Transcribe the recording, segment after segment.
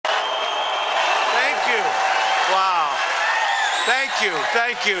you. Wow. Thank you,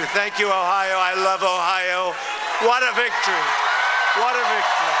 thank you, thank you, Ohio. I love Ohio. What a victory. What a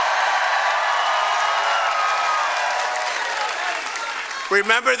victory.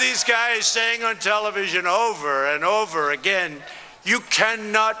 Remember these guys saying on television over and over again, you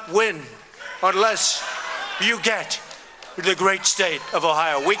cannot win unless you get the great state of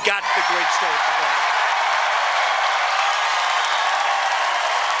Ohio. We got the great state of Ohio.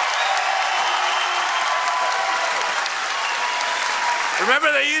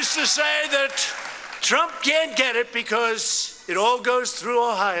 Remember, they used to say that Trump can't get it because it all goes through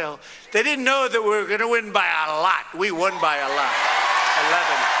Ohio. They didn't know that we were going to win by a lot. We won by a lot. 11.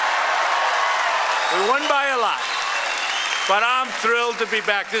 We won by a lot. But I'm thrilled to be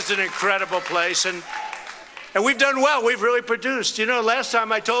back. This is an incredible place. And we've done well. We've really produced. You know, last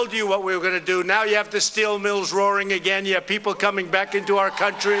time I told you what we were going to do. Now you have the steel mills roaring again. You have people coming back into our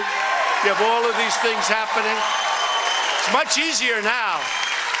country. You have all of these things happening. It's much easier now.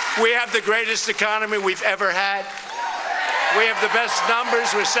 We have the greatest economy we've ever had. We have the best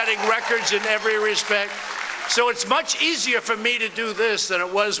numbers. We're setting records in every respect. So it's much easier for me to do this than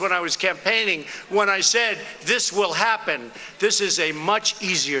it was when I was campaigning, when I said, this will happen. This is a much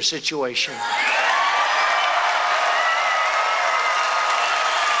easier situation.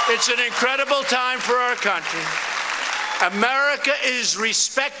 It's an incredible time for our country. America is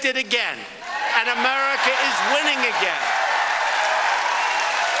respected again, and America is winning again.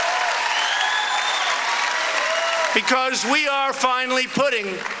 Because we are finally putting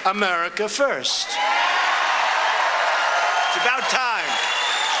America first. It's about time.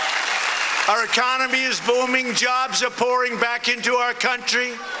 Our economy is booming. Jobs are pouring back into our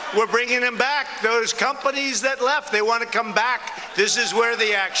country. We're bringing them back. Those companies that left, they want to come back. This is where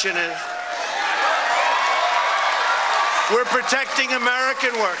the action is. We're protecting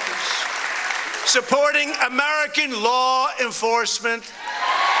American workers, supporting American law enforcement,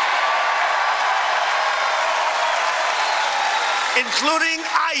 including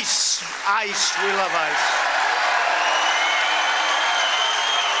ICE. ICE, we love ICE.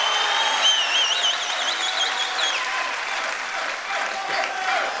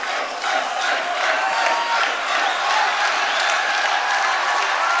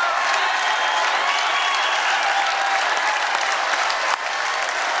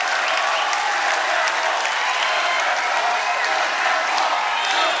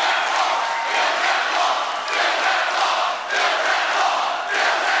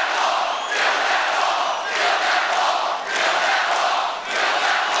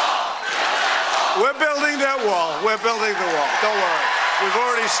 We're building that wall. We're building the wall. Don't worry. We've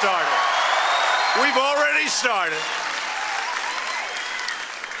already started. We've already started.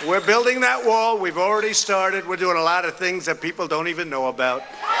 We're building that wall. We've already started. We're doing a lot of things that people don't even know about.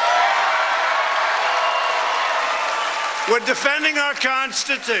 We're defending our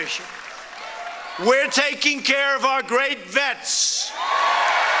Constitution. We're taking care of our great vets.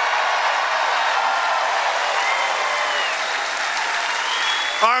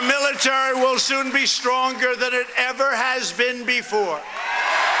 Our military will soon be stronger than it ever has been before.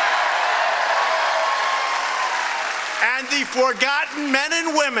 And the forgotten men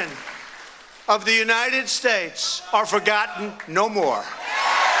and women of the United States are forgotten no more.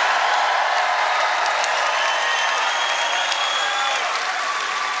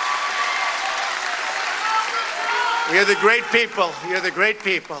 You're the great people. You're the great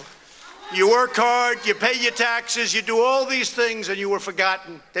people. You work hard, you pay your taxes, you do all these things, and you were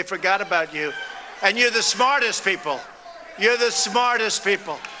forgotten. They forgot about you. And you're the smartest people. You're the smartest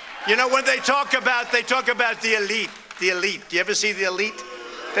people. You know, when they talk about the elite. The elite. Do you ever see the elite?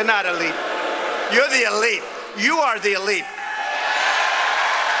 They're not elite. You're the elite. You are the elite.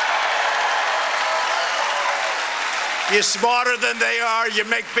 You're smarter than they are. You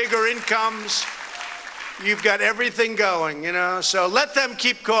make bigger incomes. You've got everything going, you know, so let them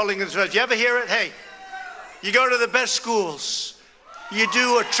keep calling themselves. You ever hear it? Hey, you go to the best schools. You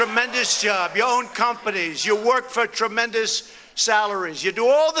do a tremendous job. You own companies. You work for tremendous salaries. You do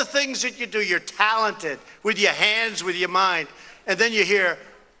all the things that you do. You're talented with your hands, with your mind. And then you hear,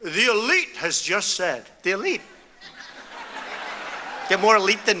 the elite has just said. The elite. You're more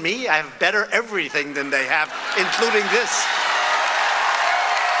elite than me? I have better everything than they have, including this.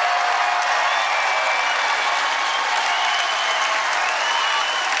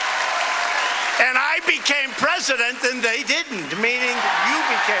 And I became president and they didn't, meaning you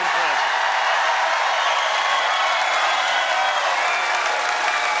became president.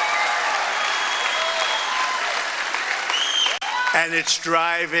 And it's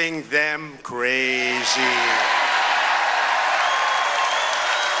driving them crazy.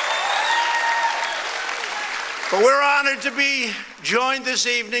 But we're honored to be joined this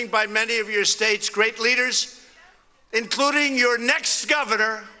evening by many of your state's great leaders, including your next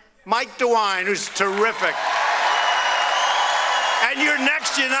governor, Mike DeWine, who's terrific, and your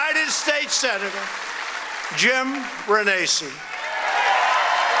next United States Senator, Jim Renacci.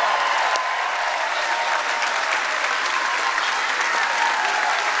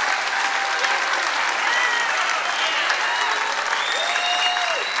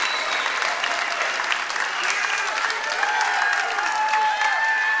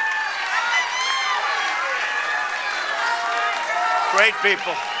 Great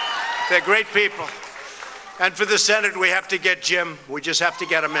people. They're great people. And for the Senate, we have to get Jim. We just have to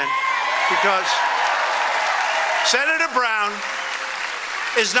get him in. Because Senator Brown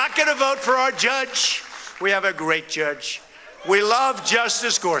is not going to vote for our judge. We have a great judge. We love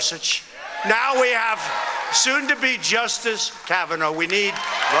Justice Gorsuch. Now we have soon-to-be Justice Kavanaugh. We need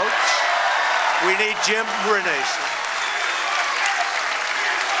votes. We need Jim Renacci.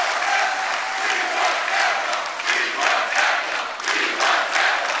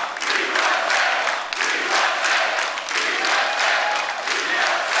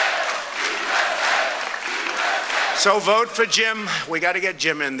 So vote for Jim. We got to get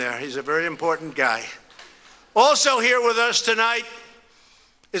Jim in there. He's a very important guy. Also here with us tonight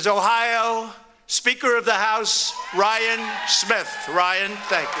is Ohio Speaker of the House, Ryan Smith. Ryan,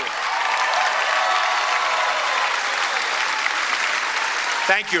 thank you.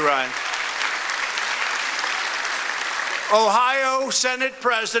 Thank you, Ryan. Ohio Senate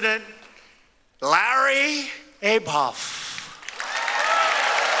President Larry Abehoff.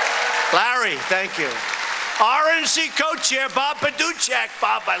 Larry, thank you. RNC co-chair Bob Paduchek.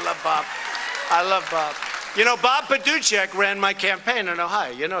 Bob, I love Bob. I love Bob. You know, Bob Paduchek ran my campaign in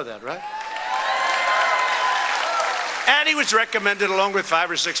Ohio. You know that, right? And he was recommended along with 5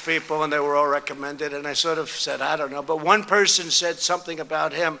 or 6 people, and they were all recommended. And I sort of said, I don't know. But one person said something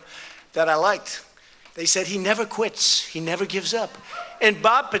about him that I liked. They said, he never quits. He never gives up. And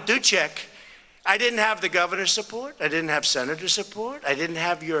Bob Paduchek, I didn't have the governor's support. I didn't have senator support. I didn't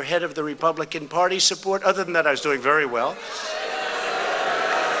have your head of the Republican Party support. Other than that, I was doing very well.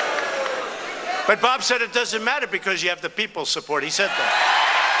 But Bob said it doesn't matter because you have the people's support. He said that.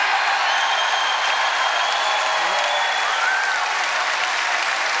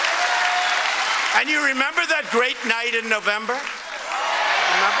 And you remember that great night in November?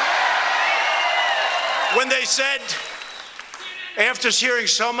 Remember? When they said, after hearing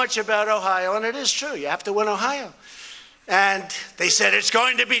so much about Ohio, and it is true, you have to win Ohio. And they said it's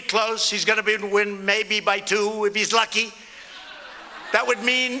going to be close. He's going to win maybe by 2 if he's lucky. That would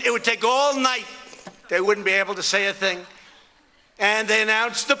mean it would take all night. They wouldn't be able to say a thing. And they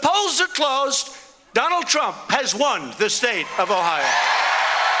announced the polls are closed. Donald Trump has won the state of Ohio.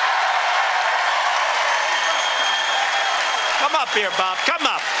 Come up here, Bob. Come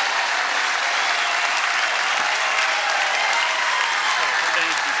up.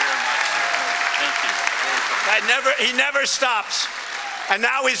 He never stops. And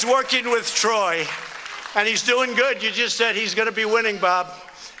now he's working with Troy. And he's doing good. You just said he's going to be winning, Bob.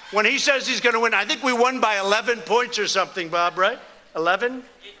 When he says he's going to win, I think we won by 11 points or something, Bob, right? 11? 8.5.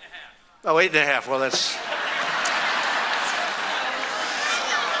 Oh, 8.5. Well, that's...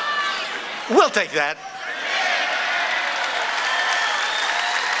 We'll take that.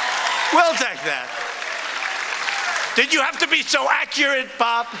 We'll take that. Did you have to be so accurate,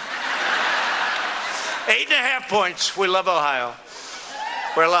 Bob? 8.5 points. We love Ohio.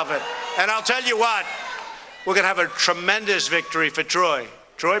 We love it. And I'll tell you what, we're going to have a tremendous victory for Troy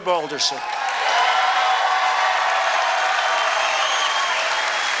Balderson.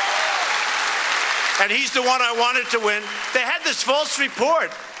 And he's the one I wanted to win. They had this false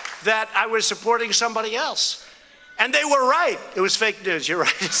report that I was supporting somebody else. And they were right. It was fake news. You're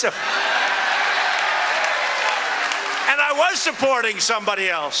right. So, and I was supporting somebody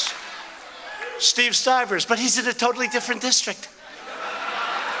else. Steve Stivers, but he's in a totally different district.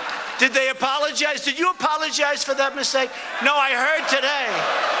 Did they apologize? Did you apologize for that mistake? No, I heard today.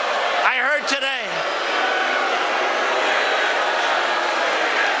 I heard today.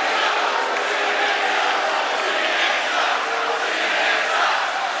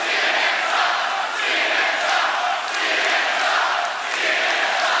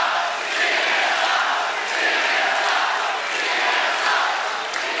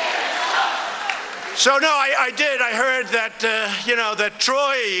 So no, I did. I heard that, that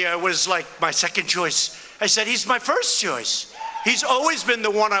Troy was like my second choice. I said, he's my first choice. He's always been the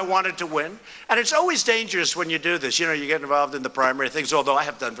one I wanted to win. And it's always dangerous when you do this. You know, you get involved in the primary things, although I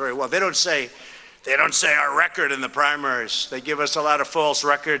have done very well. They don't say our record in the primaries. They give us a lot of false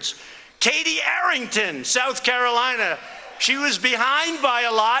records Katie Arrington, South Carolina. She was behind by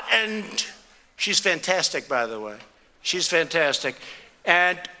a lot, and she's fantastic, by the way. She's fantastic.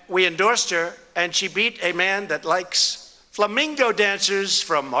 And we endorsed her, and she beat a man that likes flamingo dancers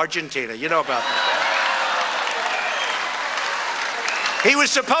from Argentina. You know about that. He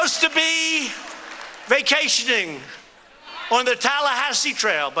was supposed to be vacationing on the Tallahassee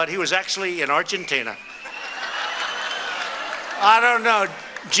Trail, but he was actually in Argentina. I don't know.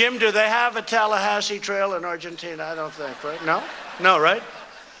 Jim, do they have a Tallahassee Trail in Argentina? I don't think, right? No? No, right?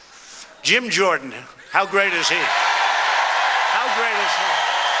 Jim Jordan, how great is he? How great is he?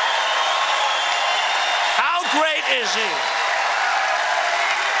 How great is he?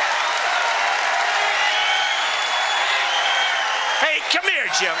 Hey, come here,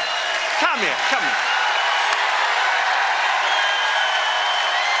 Jim. Come here, come here.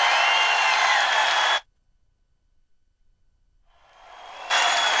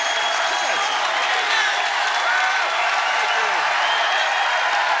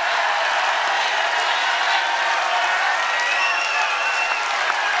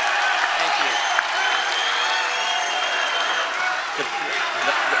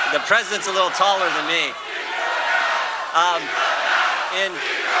 The president's a little taller than me.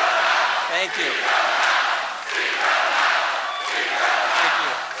 Thank you.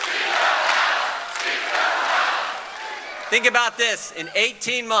 Think about this. In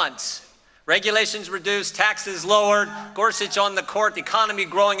 18 months, regulations reduced, taxes lowered, Gorsuch on the court, the economy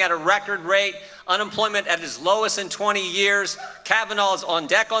growing at a record rate, unemployment at its lowest in 20 years, Kavanaugh's on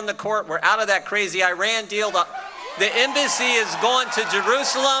deck on the court, we're out of that crazy Iran deal. The embassy is going to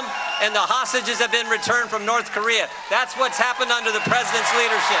Jerusalem, and the hostages have been returned from North Korea. That's what's happened under the president's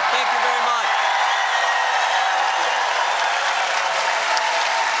leadership. Thank you very much.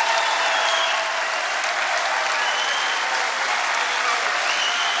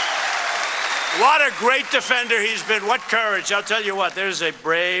 What a great defender he's been. What courage. I'll tell you what, there's a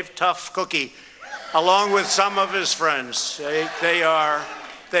brave, tough cookie, along with some of his friends. They are,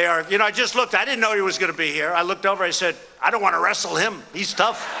 you know, I just looked. I didn't know he was going to be here. I looked over. I said, I don't want to wrestle him. He's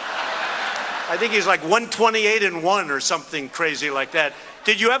tough. I think he's like 128-1 or something crazy like that.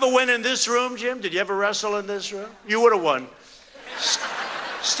 Did you ever win in this room, Jim? Did you ever wrestle in this room? You would have won.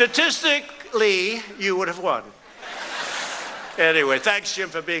 Statistically, you would have won. Anyway, thanks, Jim,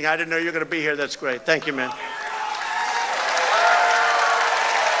 for being here. I didn't know you were going to be here. That's great. Thank you, man.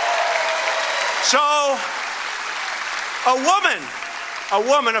 So, a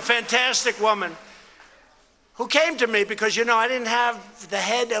woman, a fantastic woman, who came to me because, you know, I didn't have the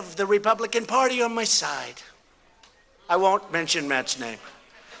head of the Republican Party on my side. I won't mention Matt's name.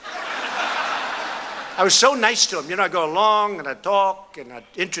 I was so nice to him. You know, I'd go along and I'd talk and I'd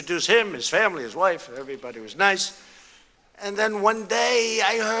introduce him, his family, his wife. Everybody was nice. And then one day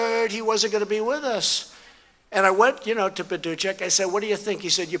I heard he wasn't going to be with us. And I went, you know, to Paduchek. I said, what do you think? He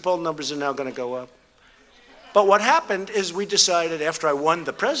said, your poll numbers are now going to go up. But what happened is we decided, after I won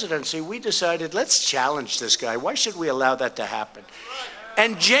the presidency, we decided, let's challenge this guy. Why should we allow that to happen?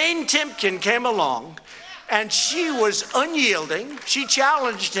 And Jane Timken came along, and she was unyielding. She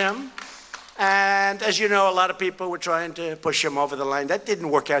challenged him. And as you know, a lot of people were trying to push him over the line. That didn't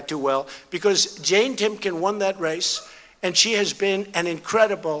work out too well because Jane Timken won that race, and she has been an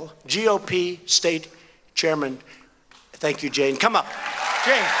incredible GOP state chairman. Thank you, Jane. Come up.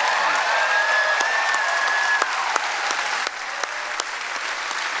 Jane.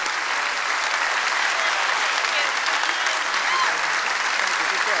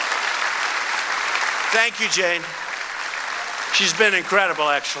 Thank you, Jane. She's been incredible,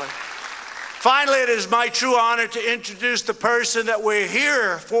 actually. Finally, it is my true honor to introduce the person that we're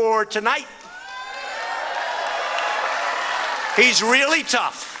here for tonight. He's really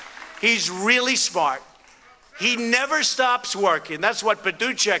tough. He's really smart. He never stops working. That's what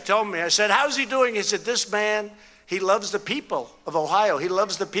Paduchek told me. I said, how's he doing? He said, this man, he loves the people of Ohio. He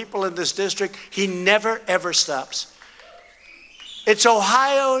loves the people in this district. He never, ever stops. It's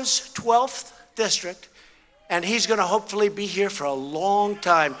Ohio's 12th district, and he's going to hopefully be here for a long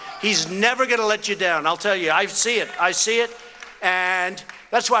time. He's never going to let you down. I'll tell you, I see it, and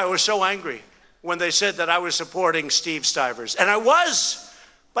that's why I was so angry when they said that I was supporting Steve Stivers. And I was,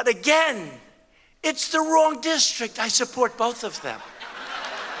 but again, it's the wrong district. I support both of them.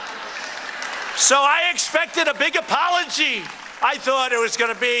 So I expected a big apology. I thought it was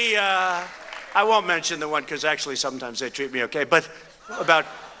going to be, I won't mention the one because actually sometimes they treat me okay, but about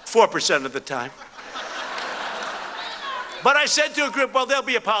 4% of the time. But I said to a group, well, they'll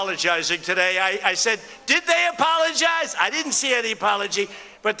be apologizing today. I said, did they apologize? I didn't see any apology,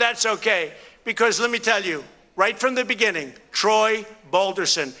 but that's okay. Because let me tell you, right from the beginning, Troy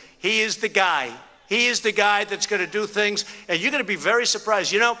Balderson, He is the guy. He is the guy that's going to do things, and you're going to be very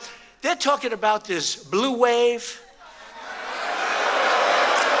surprised. You know, they're talking about this blue wave.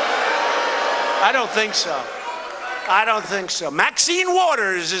 I don't think so. I don't think so. Maxine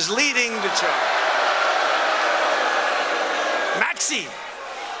Waters is leading the charge. Maxine.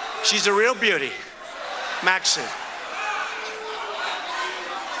 She's a real beauty. Maxine.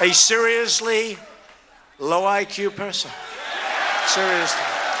 A seriously low IQ person. Seriously.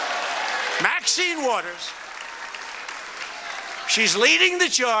 Maxine Waters. She's leading the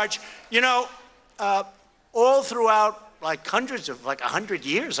charge. You know, all throughout like hundreds of, like 100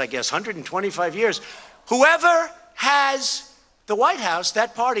 years, I guess, 125 years, whoever has the White House,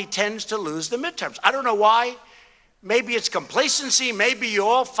 that party tends to lose the midterms. I don't know why. Maybe it's complacency. Maybe you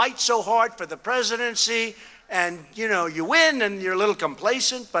all fight so hard for the presidency and, you know, you win and you're a little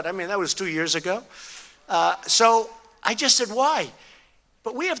complacent. But, I mean, that was 2 years ago. So I just said, why?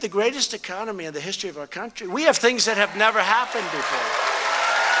 But we have the greatest economy in the history of our country. We have things that have never happened before.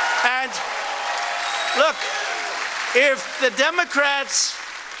 And, look, if the Democrats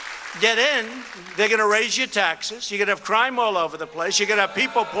get in, they're going to raise your taxes. You're going to have crime all over the place. You're going to have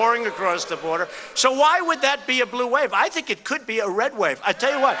people pouring across the border. So why would that be a blue wave? I think it could be a red wave. I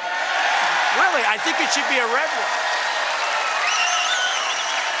tell you what, really, I think it should be a red wave.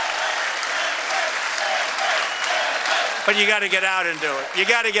 But you got to get out and do it. You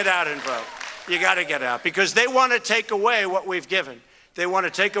got to get out and vote. You got to get out because they want to take away what we've given. They want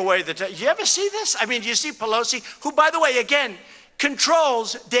to take away the. You ever see this? I mean, you see Pelosi, who, by the way, again,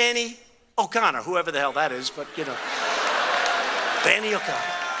 controls Danny O'Connor, whoever the hell that is, but you know, Danny O'Connor.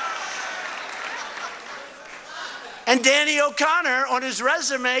 And Danny O'Connor on his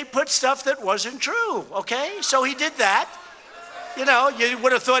resume put stuff that wasn't true. Okay, so he did that. You know, you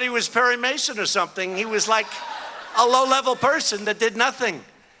would have thought he was Perry Mason or something. He was like a low-level person that did nothing.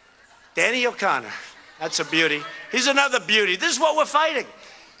 Danny O'Connor, that's a beauty. He's another beauty. This is what we're fighting.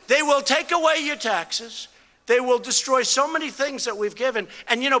 They will take away your taxes. They will destroy so many things that we've given.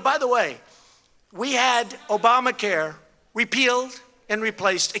 And, you know, by the way, we had Obamacare repealed and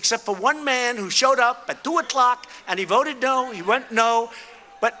replaced, except for one man who showed up at 2 o'clock and he voted no. He went no.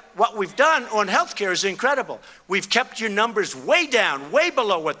 But what we've done on health care is incredible. We've kept your numbers way down, way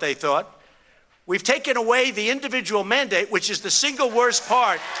below what they thought. We've taken away the individual mandate, which is the single worst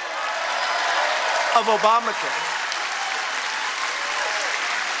part of Obamacare.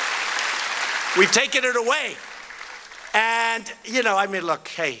 We've taken it away. And, you know, I mean, look,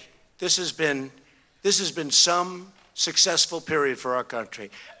 hey, this has been some successful period for our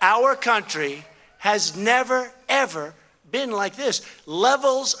country. Our country has never, ever been like this.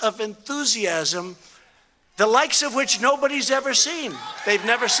 Levels of enthusiasm, the likes of which nobody's ever seen. They've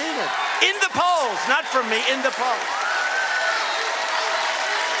never seen it. In the polls, not from me, in the polls.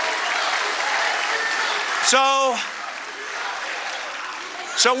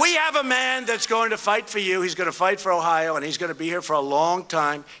 So we have a man that's going to fight for you. He's going to fight for Ohio, and he's going to be here for a long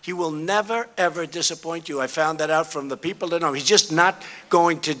time. He will never, ever disappoint you. I found that out from the people that know him. He's just not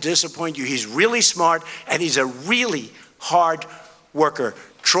going to disappoint you. He's really smart, and he's a really hard worker.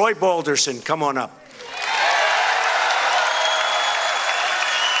 Troy Balderson, come on up.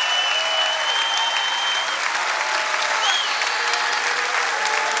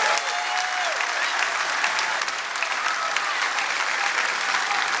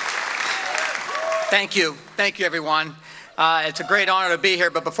 Thank you. Thank you, everyone. It's a great honor to be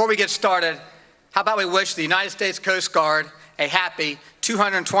here. But before we get started, how about we wish the United States Coast Guard a happy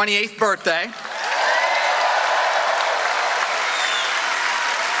 228th birthday.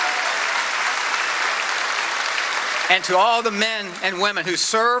 And to all the men and women who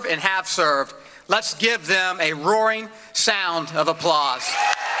serve and have served, let's give them a roaring sound of applause.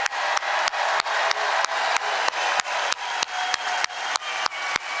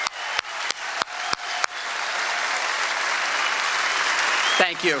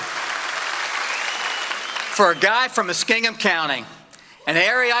 Thank you. For a guy from Muskingum County, an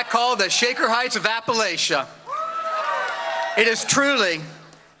area I call the Shaker Heights of Appalachia, it is truly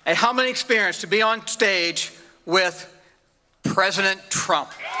a humbling experience to be on stage with President Trump.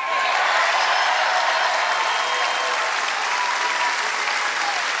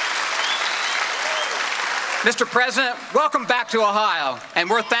 Mr. President, welcome back to Ohio, and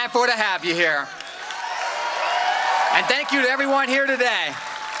we're thankful to have you here. And thank you to everyone here today.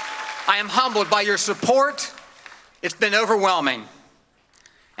 I am humbled by your support. It's been overwhelming.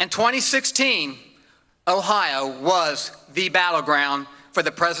 In 2016, Ohio was the battleground for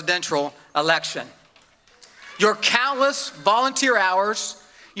the presidential election. Your countless volunteer hours,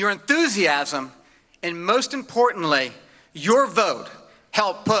 your enthusiasm, and most importantly, your vote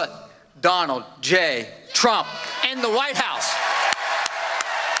helped put Donald J. Trump in the White House.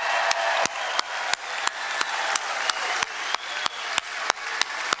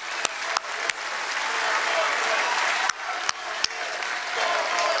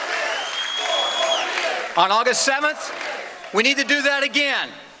 On August 7th, we need to do that again.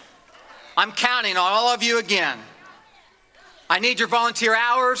 I'm counting on all of you again. I need your volunteer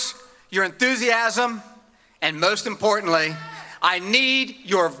hours, your enthusiasm, and most importantly, I need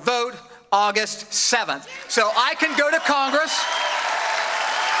your vote August 7th so I can go to Congress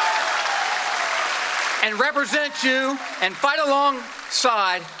and represent you and fight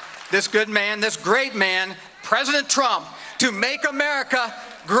alongside this good man, this great man, President Trump, to make America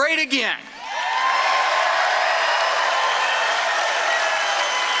great again.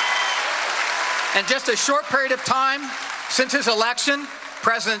 In just a short period of time since his election,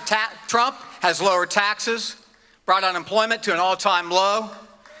 President Trump has lowered taxes, brought unemployment to an all-time low,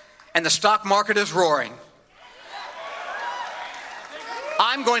 and the stock market is roaring.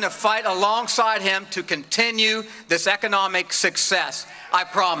 I'm going to fight alongside him to continue this economic success. I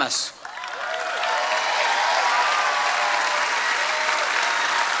promise.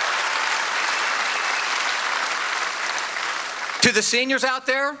 To the seniors out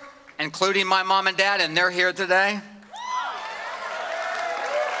there, including my mom and dad, and they're here today,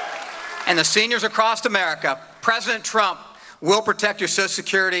 and the seniors across America, President Trump will protect your Social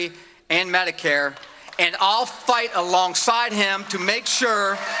Security and Medicare, and I'll fight alongside him to make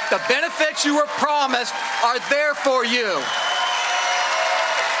sure the benefits you were promised are there for you.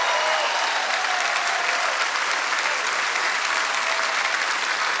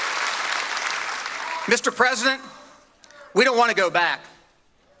 Mr. President, we don't want to go back.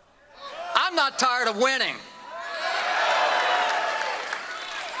 I'm not tired of winning.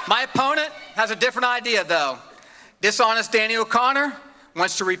 My opponent has a different idea, though. Dishonest Danny O'Connor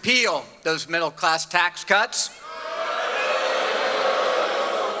wants to repeal those middle-class tax cuts.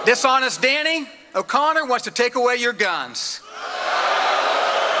 Dishonest Danny O'Connor wants to take away your guns.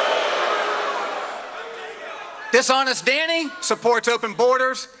 Dishonest Danny supports open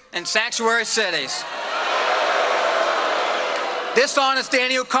borders and sanctuary cities. Dishonest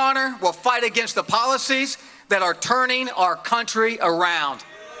Danny O'Connor will fight against the policies that are turning our country around.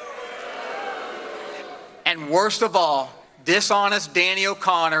 And worst of all, dishonest Danny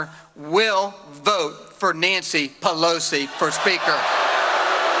O'Connor will vote for Nancy Pelosi for Speaker.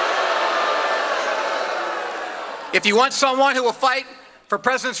 If you want someone who will fight for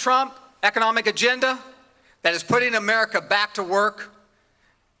President Trump's economic agenda that is putting America back to work,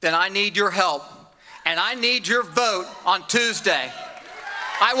 then I need your help. And I need your vote on Tuesday.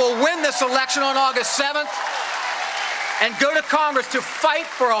 I will win this election on August 7th and go to Congress to fight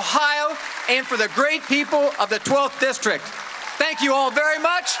for Ohio and for the great people of the 12th District. Thank you all very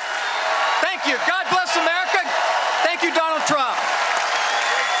much. Thank you. God bless America. Thank you, Donald Trump.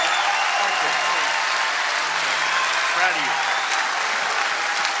 Proud of you.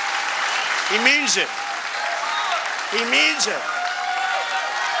 He means it. He means it.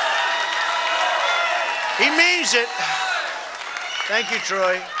 He means it. Thank you,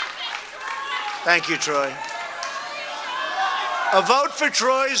 Troy. Thank you, Troy. A vote for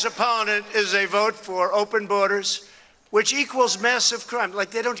Troy's opponent is a vote for open borders, which equals massive crime.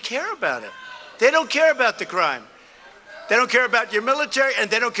 Like, they don't care about it. They don't care about the crime. They don't care about your military, and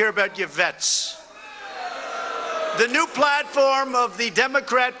they don't care about your vets. The new platform of the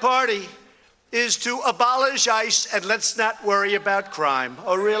Democrat Party is to abolish ICE and let's not worry about crime.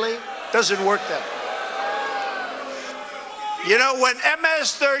 Oh, really? Doesn't work that way. You know, when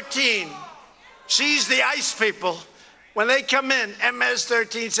MS-13 sees the ICE people, when they come in,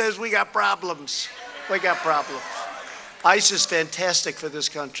 MS-13 says, we got problems. We got problems. ICE is fantastic for this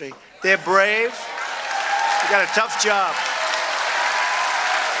country. They're brave. They got a tough job.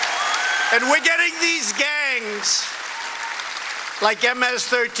 And we're getting these gangs like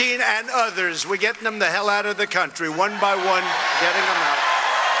MS-13 and others. We're getting them the hell out of the country, one by one, getting them out.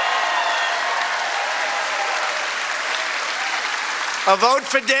 A vote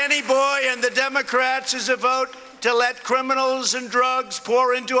for Danny Boy and the Democrats is a vote to let criminals and drugs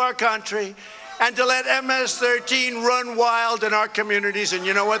pour into our country and to let MS-13 run wild in our communities. And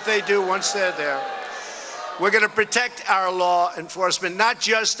you know what they do once they're there? We're going to protect our law enforcement, not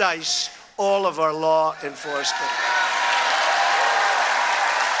just ICE, all of our law enforcement.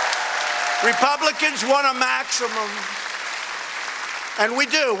 Republicans want a maximum, and we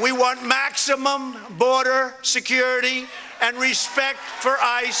do. We want maximum border security and respect for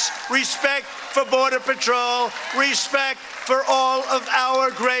ICE, respect for Border Patrol, respect for all of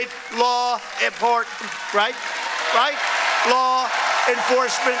our great law, important, right? Right? Law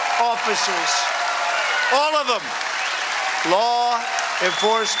enforcement officers. All of them. Law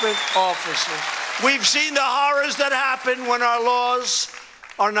enforcement officers. We've seen the horrors that happen when our laws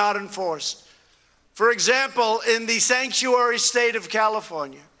are not enforced. For example, in the sanctuary state of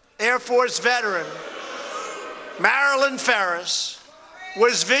California, Air Force veteran Marilyn Ferris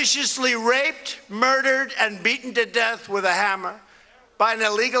was viciously raped, murdered, and beaten to death with a hammer by an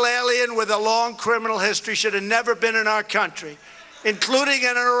illegal alien with a long criminal history. Should have never been in our country, including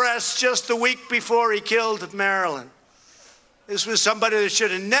an arrest just the week before he killed Marilyn. This was somebody that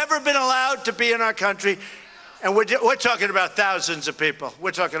should have never been allowed to be in our country. And we're talking about thousands of people.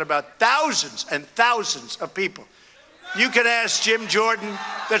 We're talking about thousands and thousands of people. You can ask Jim Jordan.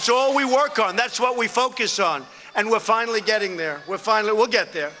 That's all we work on. That's what we focus on. And we're finally getting there. We'll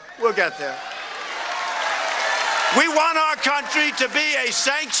get there. We'll get there. We want our country to be a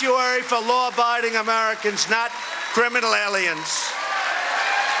sanctuary for law-abiding Americans, not criminal aliens.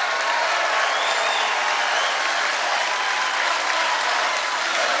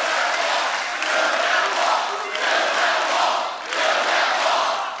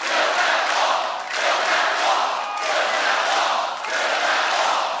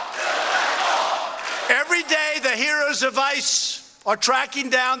 Every day, the heroes of ICE are tracking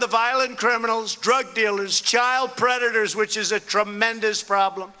down the violent criminals, drug dealers, child predators, which is a tremendous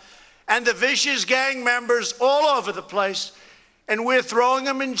problem, and the vicious gang members all over the place. And we're throwing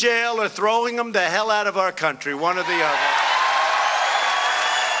them in jail or throwing them the hell out of our country, one or the other.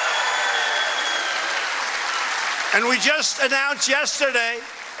 And we just announced yesterday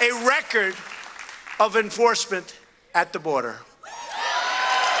a record of enforcement at the border.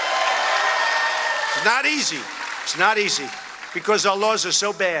 It's not easy. It's not easy because our laws are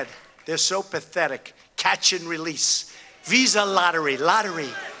so bad. They're so pathetic. Catch and release. Visa lottery.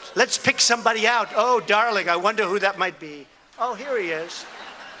 Let's pick somebody out. Oh, darling, I wonder who that might be. Oh, here he is.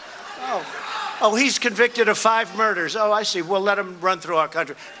 Oh, he's convicted of 5 murders. Oh, I see. We'll let him run through our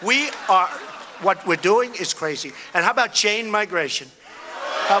country. What we're doing is crazy. And how about chain migration?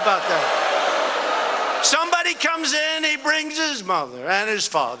 How about that? Somebody comes in, he brings his mother and his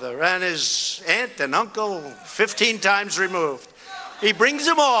father and his aunt and uncle 15 times removed. He brings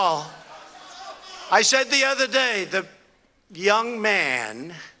them all. I said the other day, the young man,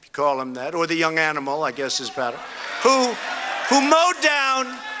 if you call him that, or the young animal, I guess is better, who mowed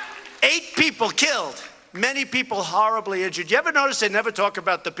down 8 people killed, many people horribly injured. You ever notice they never talk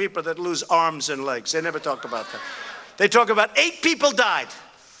about the people that lose arms and legs? They never talk about that. They talk about 8 people died.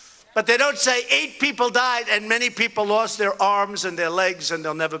 But they don't say 8 people died and many people lost their arms and their legs and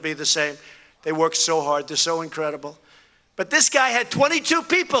they'll never be the same. They worked so hard. They're so incredible. But this guy had 22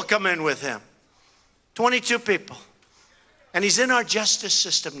 people come in with him. 22 people. And he's in our justice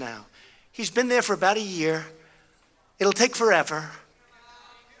system now. He's been there for about a year. It'll take forever.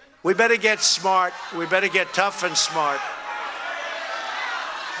 We better get smart. We better get tough and smart.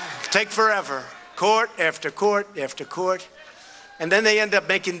 It'll take forever. Court after court after court. And then they end up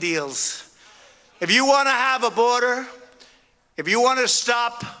making deals. If you want to have a border, if you want to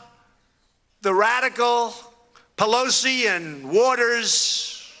stop the radical Pelosi and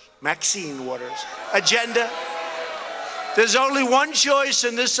Maxine Waters agenda, there's only one choice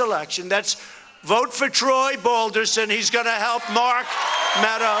in this election. That's vote for Troy Balderson. He's going to help Mark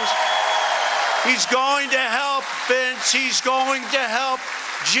Meadows. He's going to help Vince. He's going to help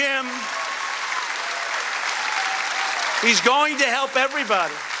Jim. He's going to help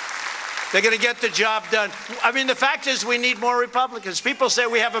everybody. They're going to get the job done. I mean, the fact is we need more Republicans. People say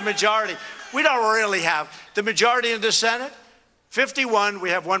we have a majority. We don't really have. The majority in the Senate, 51.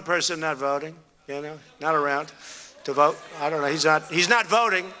 We have one person not voting, not around to vote. I don't know. He's not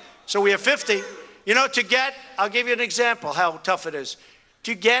voting. So we have 50. I'll give you an example how tough it is.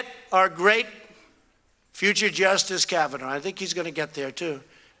 To get our great future Justice Kavanaugh, I think he's going to get there too.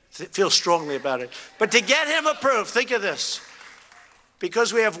 Feel strongly about it. But to get him approved, think of this.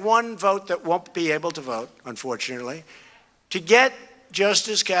 Because we have one vote that won't be able to vote, unfortunately, to get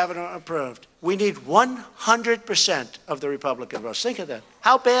Justice Kavanaugh approved, we need 100% of the Republican votes. Think of that.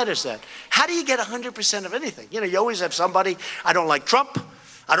 How bad is that? How do you get 100% of anything? You always have somebody, I don't like Trump.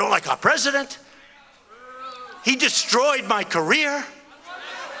 I don't like our president. He destroyed my career.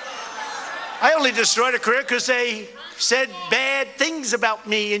 I only destroyed a career because they said bad things about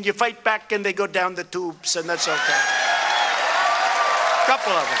me, and you fight back and they go down the tubes, and that's okay.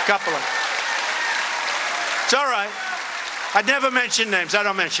 Couple of them. It's all right. I'd never mention names. I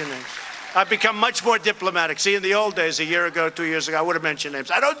don't mention names. I've become much more diplomatic. See, in the old days, a year ago, 2 years ago, I would have mentioned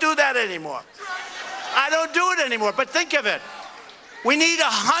names. I don't do that anymore. But think of it. We need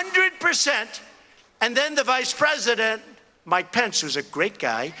 100%, and then the vice president Mike Pence, who's a great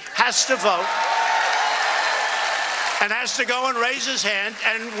guy, has to vote and has to go and raise his hand,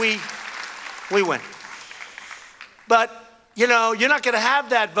 and we win. But, you know, you're not going to have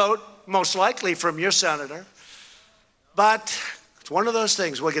that vote, most likely, from your senator. But it's one of those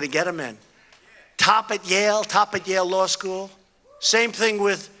things. We're going to get him in. Top at Yale Law School. Same thing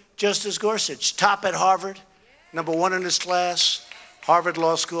with Justice Gorsuch. Top at Harvard, #1 in his class, Harvard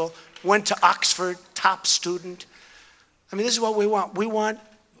Law School. Went to Oxford, top student. I mean, this is what we want. We want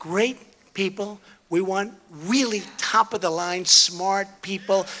great people. We want really top-of-the-line, smart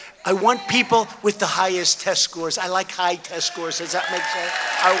people. I want people with the highest test scores. I like high test scores. Does that make sense?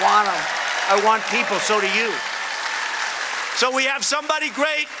 I want them. I want people. So do you. So we have somebody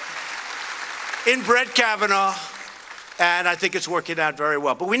great in Brett Kavanaugh, and I think it's working out very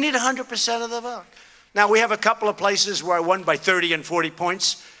well. But we need 100% of the vote. Now, we have a couple of places where I won by 30 and 40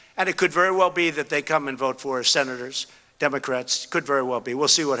 points, and it could very well be that they come and vote for senators. Democrats, could very well be. We'll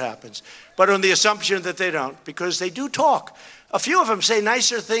see what happens. But on the assumption that they don't, because they do talk. A few of them say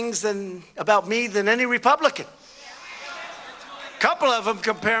nicer things about me than any Republican. A couple of them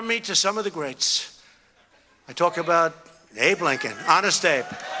compare me to some of the greats. I talk about Abe Lincoln, Honest Abe.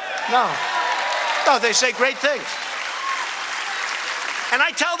 No, they say great things. And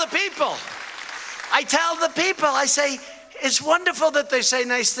I tell the people, I say, it's wonderful that they say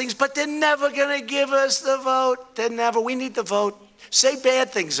nice things, but they're never going to give us the vote. They're never. We need the vote. Say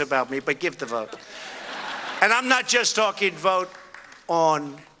bad things about me, but give the vote. And I'm not just talking vote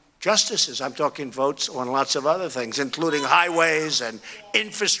on justices. I'm talking votes on lots of other things, including highways and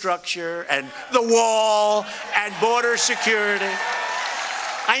infrastructure and the wall and border security.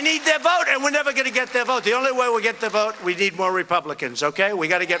 I need their vote, and we're never going to get their vote. The only way we get the vote, we need more Republicans, okay? We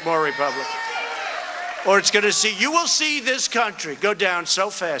got to get more Republicans. Or it's going to see, you will see this country go down so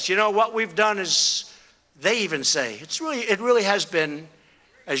fast. You know, what we've done is, they even say, it really has been,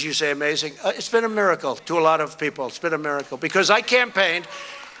 as you say, amazing. It's been a miracle to a lot of people. It's been a miracle because I campaigned,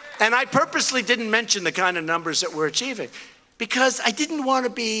 and I purposely didn't mention the kind of numbers that we're achieving because I didn't want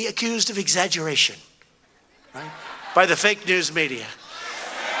to be accused of exaggeration, right, by the fake news media.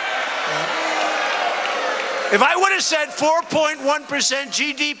 If I would have said 4.1%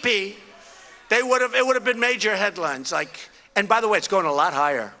 GDP, it would have been major headlines. And by the way, it's going a lot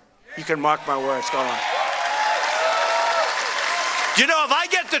higher. You can mark my words, it's going on. Do you know, if I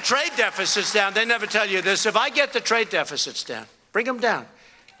get the trade deficits down, they never tell you this, if I get the trade deficits down, bring them down.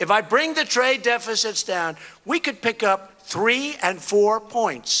 If I bring the trade deficits down, we could pick up 3 and 4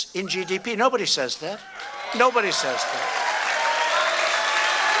 points in GDP. Nobody says that. Nobody says that.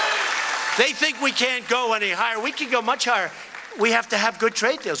 They think we can't go any higher. We can go much higher. We have to have good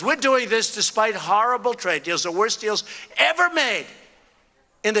trade deals. We're doing this despite horrible trade deals, the worst deals ever made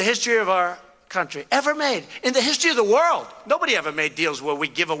in the history of our country, ever made. In the history of the world, nobody ever made deals where we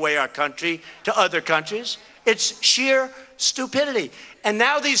give away our country to other countries. It's sheer stupidity. And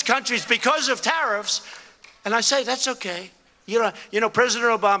now these countries, because of tariffs, and I say, that's okay. You know,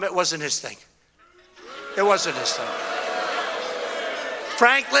 President Obama, it wasn't his thing. It wasn't his thing.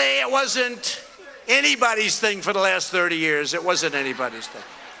 Frankly, it wasn't anybody's thing for the last 30 years. It wasn't anybody's thing.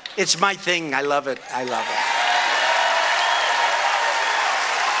 It's my thing. I love it. I love it.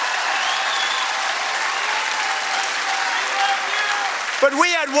 But we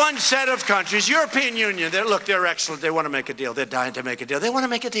had one set of countries, European Union, they're excellent. They want to make a deal. They're dying to make a deal. They want to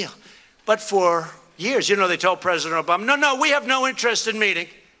make a deal. But for years, you know, they told President Obama, no, we have no interest in meeting.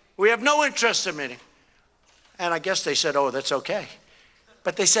 We have no interest in meeting. And I guess they said, oh, that's okay.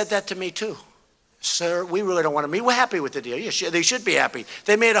 But they said that to me too. Sir, we really don't want to meet. We're happy with the deal. They should be happy.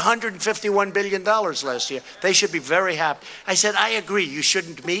 They made $151 billion last year. They should be very happy. I said, I agree, you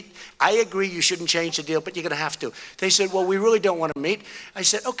shouldn't meet. I agree, you shouldn't change the deal, but you're going to have to. They said, well, we really don't want to meet. I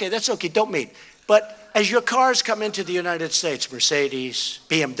said, okay, that's okay, don't meet. But as your cars come into the United States, Mercedes,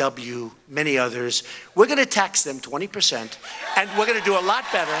 BMW, many others, we're going to tax them 20%, and we're going to do a lot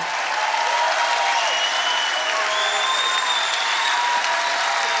better.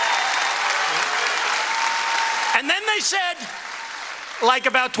 And then they said, like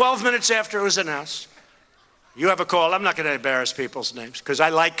about 12 minutes after it was announced, you have a call. I'm not going to embarrass people's names because I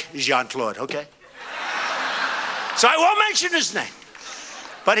like Jean-Claude, okay? So I won't mention his name.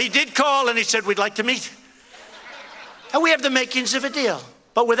 But he did call and he said, we'd like to meet. And we have the makings of a deal.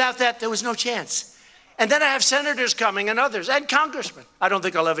 But without that, there was no chance. And then I have senators coming and others and congressmen. I don't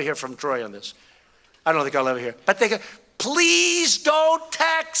think I'll ever hear from Troy on this. I don't think I'll ever hear. But they go, please don't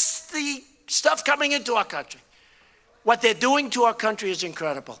tax the stuff coming into our country. What they're doing to our country is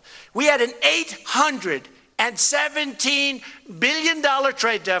incredible. We had an $817 billion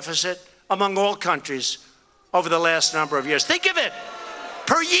trade deficit among all countries over the last number of years. Think of it,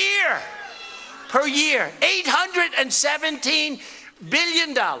 per year, $817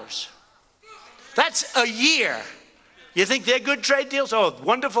 billion. That's a year. You think they're good trade deals? Oh,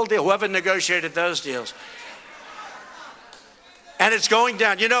 wonderful deal, whoever negotiated those deals. And it's going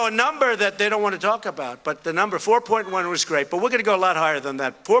down. You know, a number that they don't want to talk about, but the number 4.1 was great, but we're going to go a lot higher than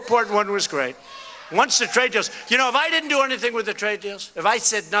that. 4.1 was great. Once the trade deals, you know, if I didn't do anything with the trade deals, if I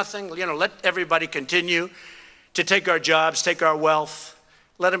said nothing, you know, let everybody continue to take our jobs, take our wealth,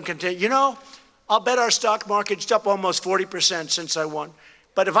 let them continue. You know, I'll bet our stock market's up almost 40% since I won.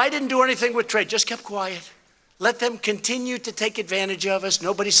 But if I didn't do anything with trade, just kept quiet, let them continue to take advantage of us,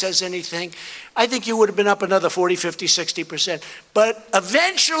 nobody says anything, I think you would have been up another 40, 50, 60%. But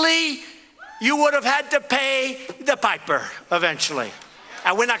eventually, you would have had to pay the piper, eventually.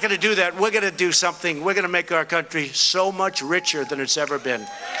 And we're not going to do that. We're going to do something. We're going to make our country so much richer than it's ever been. And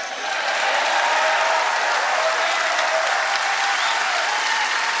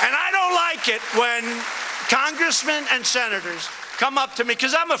I don't like it when congressmen and senators come up to me,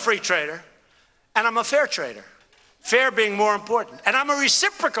 because I'm a free trader, and I'm a fair trader. Fair being more important. And I'm a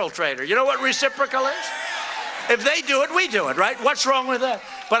reciprocal trader. You know what reciprocal is? If they do it, we do it, right? What's wrong with that?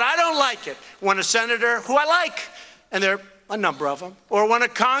 But I don't like it when a senator who I like, and there are a number of them, or when a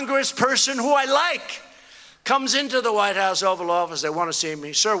congressperson who I like comes into the White House Oval Office, they want to see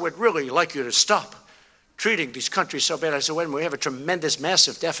me. Sir, we'd really like you to stop treating these countries so bad. I said, wait a minute, we have a tremendous,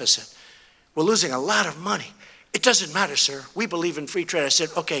 massive deficit. We're losing a lot of money. It doesn't matter, sir. We believe in free trade. I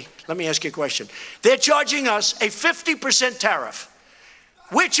said, okay, let me ask you a question. They're charging us a 50% tariff.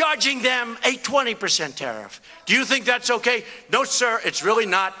 We're charging them a 20% tariff. Do you think that's okay? No, sir, it's really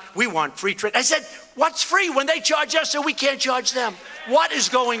not. We want free trade. I said, what's free when they charge us and we can't charge them? What is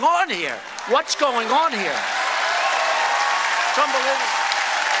going on here? What's going on here? It's unbelievable.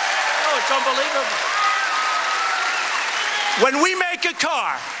 Oh, it's unbelievable. When we make a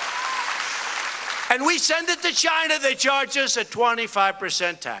car and we send it to China, they charge us a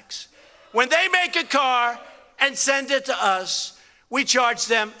 25% tax. When they make a car and send it to us, we charge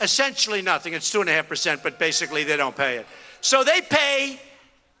them essentially nothing. It's 2.5%, but basically they don't pay it. So they pay,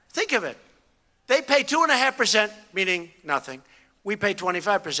 think of it, they pay 2.5%, meaning nothing. We pay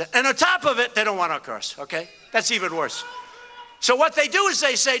 25%. And on top of it, they don't want our cars, okay? That's even worse. So what they do is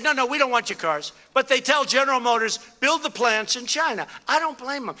they say, no, no, we don't want your cars. But they tell General Motors, build the plants in China. I don't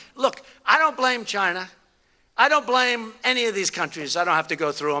blame them. Look, I don't blame China. I don't blame any of these countries. I don't have to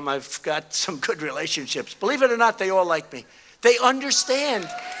go through them. I've got some good relationships. Believe it or not, they all like me. They understand.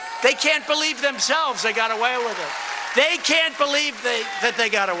 They can't believe themselves they got away with it. They can't believe that they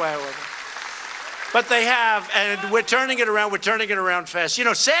got away with it. But they have, and we're turning it around. We're turning it around fast. You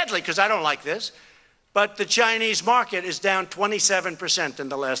know, sadly, because I don't like this, but the Chinese market is down 27% in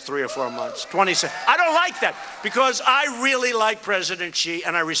the last 3 or 4 months. 27. I don't like that because I really like President Xi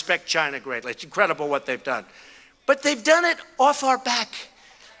and I respect China greatly. It's incredible what they've done. But they've done it off our back.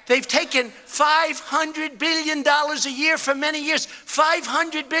 They've taken $500 billion a year for many years.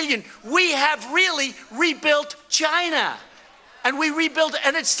 $500 billion. We have really rebuilt China. And we rebuild,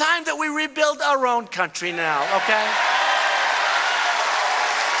 and it's time that we rebuild our own country now, okay?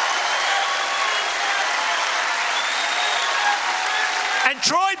 And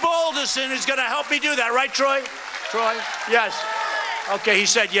Troy Balderson is going to help me do that, right, Troy? Troy? Yes. Okay, he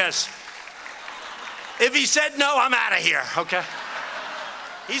said yes. If he said no, I'm out of here, okay?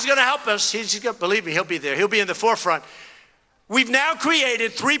 He's going to help us. He's going to, believe me, he'll be there. He'll be in the forefront. We've now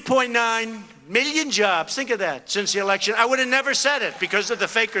created 3.9 million jobs. Think of that, since the election. I would have never said it because of the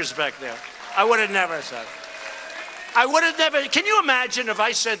fakers back there. I would have never said it. I would have never. Can you imagine if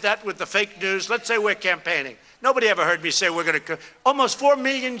I said that with the fake news? Let's say we're campaigning. Nobody ever heard me say we're going to, almost 4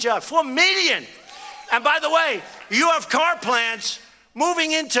 million jobs. 4 million. And by the way, you have car plants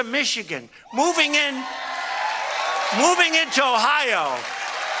moving into Michigan, moving into Ohio,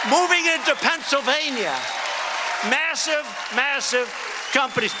 moving into Pennsylvania. Massive, massive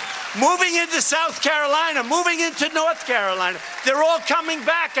companies. Moving into South Carolina, moving into North Carolina. They're all coming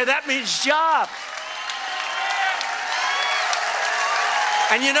back, and that means jobs.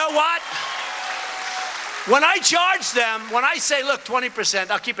 And you know what? When I charge them, when I say, look,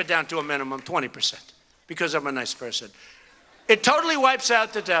 20%, I'll keep it down to a minimum, 20%, because I'm a nice person. It totally wipes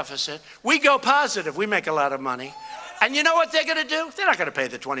out the deficit. We go positive. We make a lot of money. And you know what they're going to do? They're not going to pay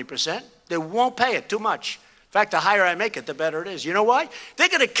the 20%. They won't pay it, too much. In fact, the higher I make it, the better it is. You know why? They're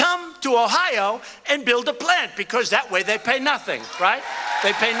going to come to Ohio and build a plant because that way they pay nothing, right?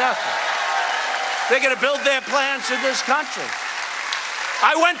 They pay nothing. They're going to build their plants in this country.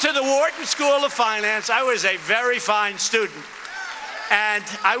 I went to the Wharton School of Finance. I was a very fine student. And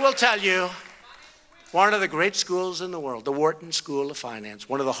I will tell you, one of the great schools in the world, the Wharton School of Finance,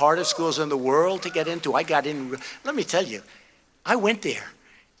 one of the hardest schools in the world to get into. I got in, let me tell you, I went there.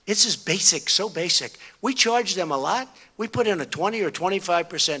 It's just basic, so basic. We charge them a lot. We put in a 20 or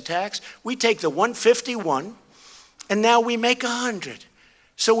 25% tax. We take the 151, and now we make 100.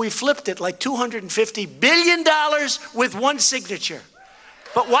 So we flipped it like $250 billion with one signature.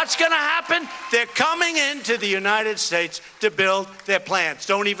 But what's going to happen? They're coming into the United States to build their plants.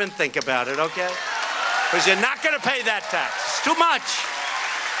 Don't even think about it, okay? Because you're not going to pay that tax. It's too much.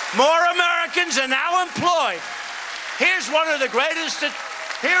 More Americans are now employed. Here's one of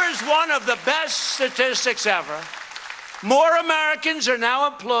the best statistics ever. More Americans are now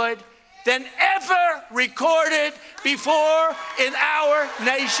employed than ever recorded before in our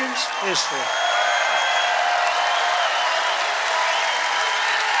nation's history.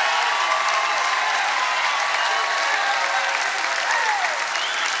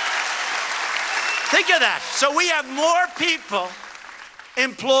 Think of that. So we have more people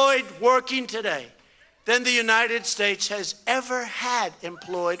employed working today than the United States has ever had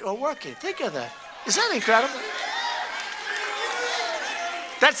employed or working. Think of that. Is that incredible?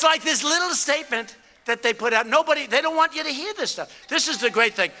 That's like this little statement that they put out. They don't want you to hear this stuff. This is the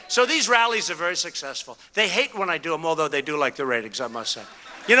great thing. So these rallies are very successful. They hate when I do them, although they do like the ratings, I must say.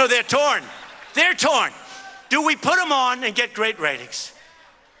 You know, they're torn. They're torn. Do we put them on and get great ratings?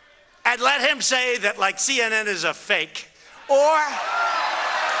 And let him say that, like, CNN is a fake? Or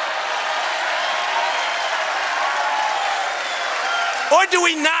do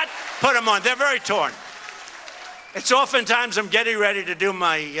we not put them on? They're very torn. It's oftentimes I'm getting ready to do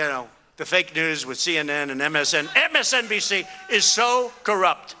my, the fake news with CNN and MSNBC is so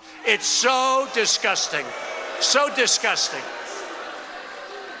corrupt. It's so disgusting. So disgusting.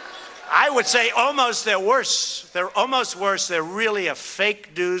 I would say almost they're worse. They're almost worse. They're really a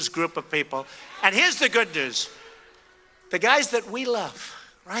fake news group of people. And here's the good news. The guys that we love,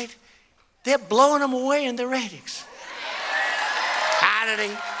 right? They're blowing them away in the ratings.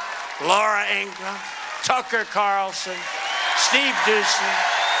 Hannity, Laura Ingraham, Tucker Carlson, Steve Doocy,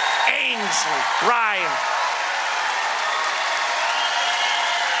 Ainsley, Ryan.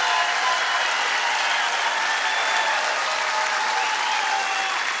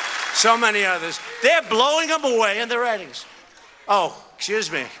 So many others. They're blowing them away in the ratings. Oh,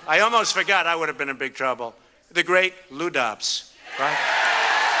 excuse me. I almost forgot I would have been in big trouble. The great Lou Dobbs, right?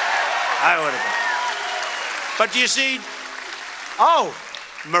 I would have been. But you see,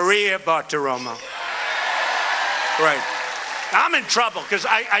 Maria Bartiromo. Right. I'm in trouble because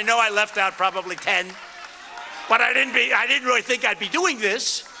I know I left out probably 10, but I didn't really think I'd be doing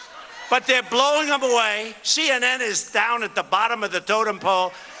this. But they're blowing them away. CNN is down at the bottom of the totem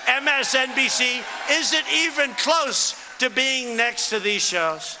pole. MSNBC isn't even close to being next to these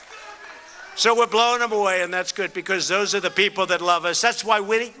shows. So we're blowing them away, and that's good because those are the people that love us. That's why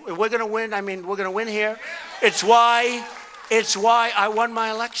we're going to win. I mean, we're going to win here. It's why I won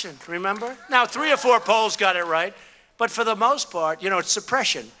my election, remember? Now, 3 or 4 polls got it right, but for the most part, it's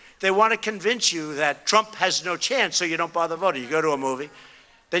suppression. They want to convince you that Trump has no chance, so you don't bother voting. You go to a movie,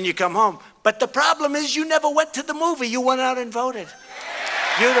 then you come home. But the problem is you never went to the movie. You went out and voted.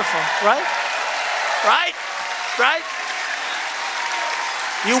 Beautiful, right? Right? Right?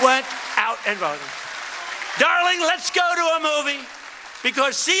 You went out and voted. Darling, let's go to a movie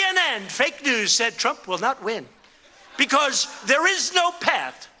because CNN, fake news, said Trump will not win because there is no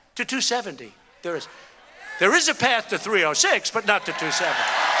path to 270. There is a path to 306, but not to 270.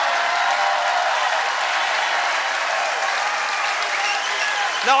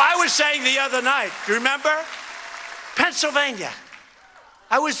 No, I was saying the other night, you remember? Pennsylvania.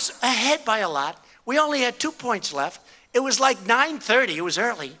 I was ahead by a lot. We only had 2 points left. It was like 9:30, it was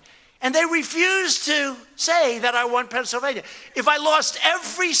early. And they refused to say that I won Pennsylvania. If I lost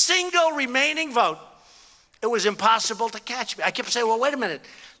every single remaining vote, it was impossible to catch me. I kept saying, well, wait a minute.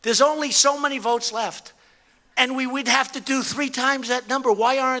 There's only so many votes left. And we'd have to do 3 times that number.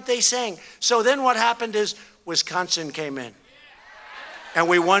 Why aren't they saying? So then what happened is Wisconsin came in. And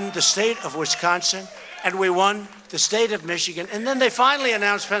we won the state of Wisconsin. And we won the state of Michigan. And then they finally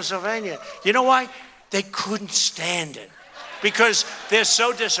announced Pennsylvania. You know why? They couldn't stand it. Because they're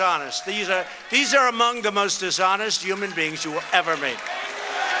so dishonest. These are among the most dishonest human beings you will ever meet.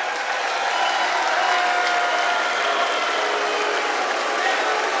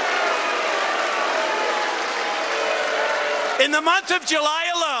 In the month of July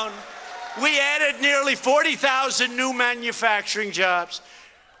alone, we added nearly 40,000 new manufacturing jobs.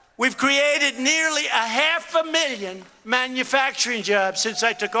 We've created nearly 500,000 manufacturing jobs since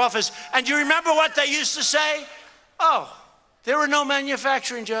I took office. And you remember what they used to say? Oh, there were no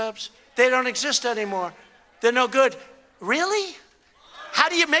manufacturing jobs. They don't exist anymore. They're no good. Really? How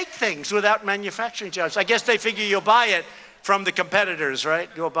do you make things without manufacturing jobs? I guess they figure you'll buy it from the competitors, right?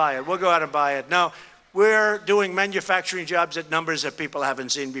 You'll buy it. We'll go out and buy it. No, we're doing manufacturing jobs at numbers that people haven't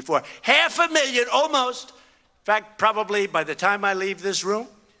seen before. 500,000, almost. In fact, probably by the time I leave this room,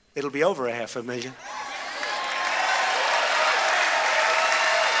 it'll be over 500,000.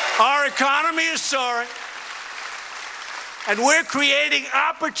 Our economy is soaring, and we're creating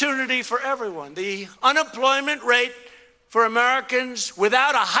opportunity for everyone. The unemployment rate for Americans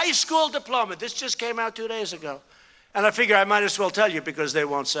without a high school diploma, this just came out 2 days ago, and I figure I might as well tell you because they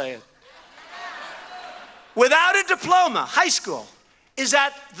won't say it. Without a diploma, high school, is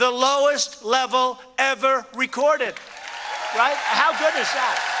at the lowest level ever recorded, right? How good is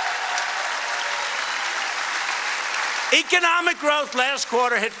that? Economic growth last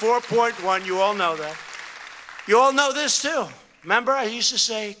quarter hit 4.1. You all know that. You all know this too. Remember, I used to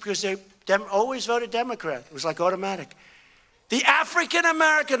say, because they always voted Democrat. It was like automatic. The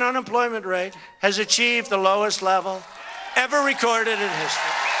African-American unemployment rate has achieved the lowest level ever recorded in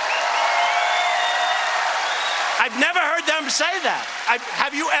history. I've never heard them say that.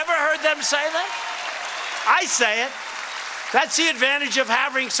 Have you ever heard them say that? I say it. That's the advantage of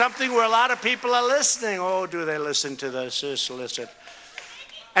having something where a lot of people are listening. Oh, do they listen to this? Just listen.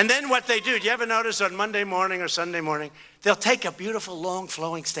 And then what they do you ever notice on Monday morning or Sunday morning, they'll take a beautiful, long,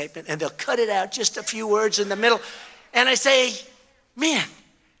 flowing statement and they'll cut it out, just a few words in the middle. And I say, man,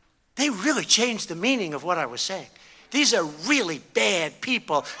 they really changed the meaning of what I was saying. These are really bad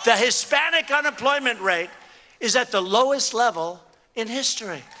people. The Hispanic unemployment rate is at the lowest level in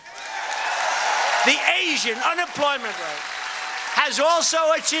history. The Asian unemployment rate has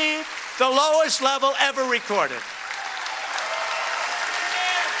also achieved the lowest level ever recorded.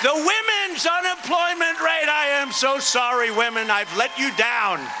 The women's unemployment rate, I am so sorry, women, I've let you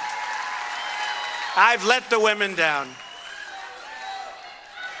down. I've let the women down.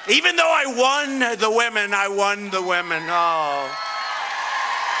 Even though I won the women, I won the women. Oh.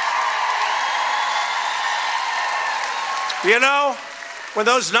 You know, when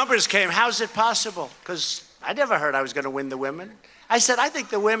those numbers came, how's it possible? Because I never heard I was going to win the women. I said, I think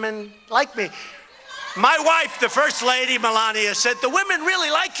the women like me. My wife, the First Lady, Melania, said, the women really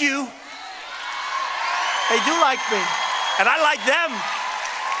like you. They do like me, and I like them.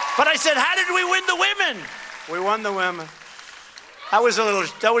 But I said, how did we win the women? We won the women. That was a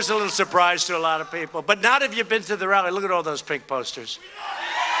little surprise to a lot of people. But not if you've been to the rally. Look at all those pink posters.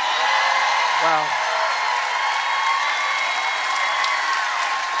 Wow.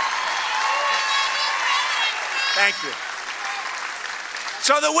 Thank you.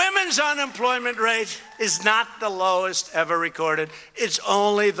 So the women's unemployment rate is not the lowest ever recorded. It's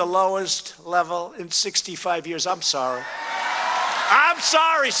only the lowest level in 65 years. I'm sorry. I'm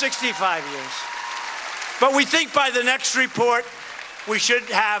sorry, 65 years. But we think by the next report, we should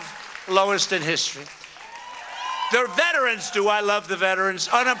have lowest in history. The veterans, do I love the veterans?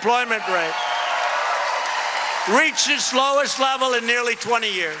 Unemployment rate reached its lowest level in nearly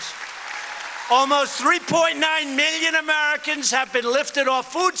 20 years. Almost 3.9 million Americans have been lifted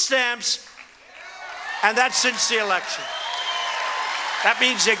off food stamps, and that's since the election. That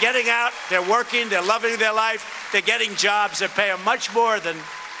means they're getting out, they're working, they're loving their life, they're getting jobs that pay them much more than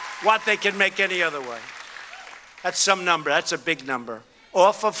what they can make any other way. That's some number, that's a big number,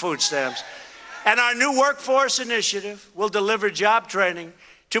 off of food stamps. And our new workforce initiative will deliver job training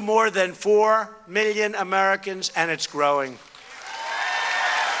to more than 4 million Americans, and it's growing.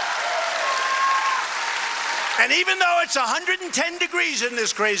 And even though it's 110 degrees in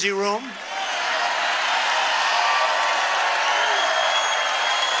this crazy room,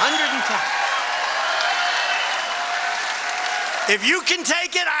 110. If you can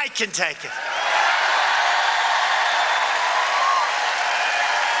take it, I can take it.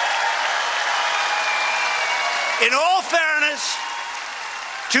 In all fairness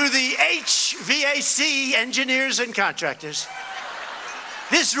to the HVAC engineers and contractors,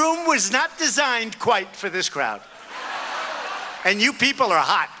 this room was not designed quite for this crowd. And you people are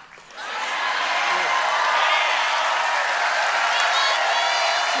hot.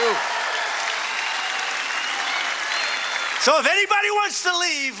 So if anybody wants to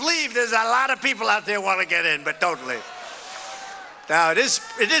leave. There's a lot of people out there who want to get in, but don't leave. Now, it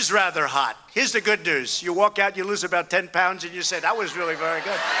is rather hot. Here's the good news. You walk out, you lose about 10 pounds, and you say, that was really very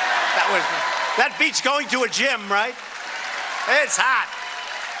good. That beats going to a gym, right? It's hot.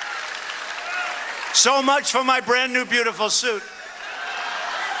 So much for my brand new beautiful suit.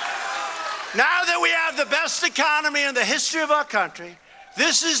 Now that we have the best economy in the history of our country,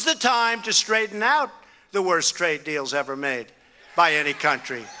 this is the time to straighten out the worst trade deals ever made by any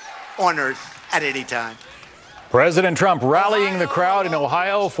country. on earth at any time. President Trump rallying the crowd in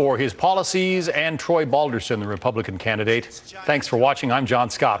Ohio for his policies, and Troy Balderson, the Republican candidate. Thanks for watching. I'm John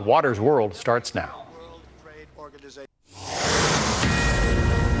Scott. Water's World starts now.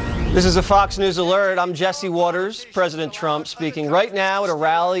 This is a Fox News alert. I'm Jesse Waters. President Trump speaking right now at a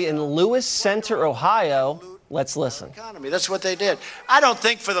rally in Lewis Center, Ohio. Let's listen. That's what they did. I don't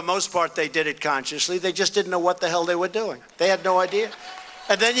think for the most part they did it consciously. They just didn't know what the hell they were doing. They had no idea.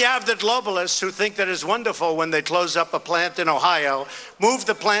 And then you have the globalists who think that it's wonderful when they close up a plant in Ohio, move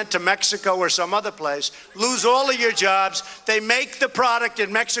the plant to Mexico or some other place, lose all of your jobs. They make the product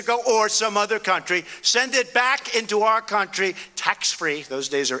in Mexico or some other country, send it back into our country, tax-free. Those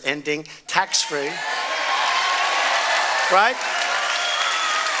days are ending, tax-free. Right?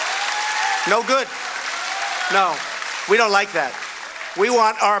 No good. No, we don't like that. We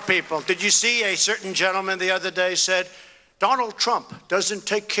want our people. Did you see a certain gentleman the other day said, Donald Trump doesn't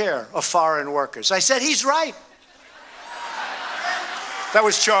take care of foreign workers? I said, he's right. That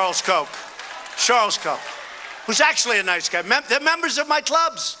was Charles Koch. Charles Koch, who's actually a nice guy. They're members of my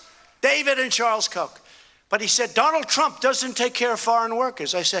clubs, David and Charles Koch. But he said, Donald Trump doesn't take care of foreign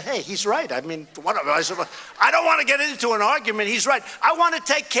workers. I said, hey, he's right. I mean, whatever. I said, I don't want to get into an argument. He's right. I want to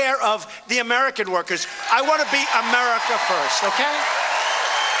take care of the American workers. I want to be America first, okay?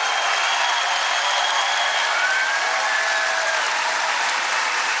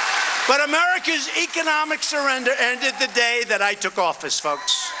 But America's economic surrender ended the day that I took office,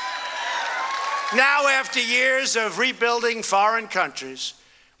 folks. Now, after years of rebuilding foreign countries,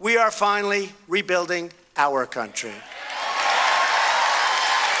 we are finally rebuilding our country.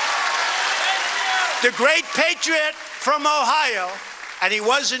 The great patriot from Ohio, and he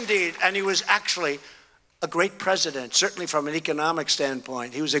was indeed, and he was actually a great president, certainly from an economic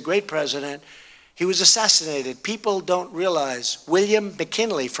standpoint. He was a great president. He was assassinated. People don't realize William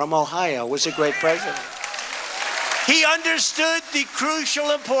McKinley from Ohio was a great president. He understood the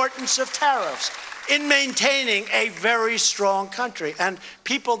crucial importance of tariffs in maintaining a very strong country. And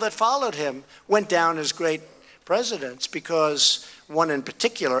people that followed him went down as great presidents because, one in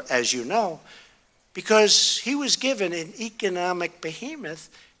particular, as you know, because he was given an economic behemoth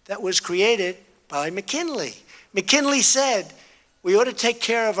that was created by McKinley. McKinley said, we ought to take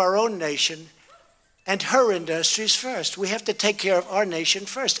care of our own nation and her industries first. We have to take care of our nation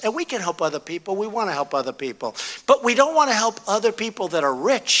first. And we can help other people. We want to help other people. But we don't want to help other people that are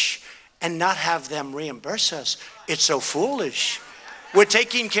rich and not have them reimburse us. It's so foolish. We're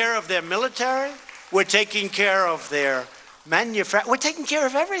taking care of their military. We're taking care of their manufacturing. We're taking care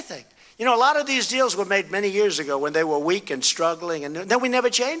of everything. You know, a lot of these deals were made many years ago when they were weak and struggling, and then we never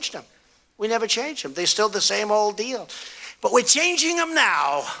changed them. We never changed them. They're still the same old deal. But we're changing them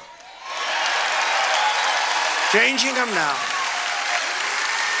now. Changing them now.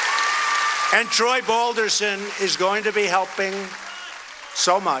 And Troy Balderson is going to be helping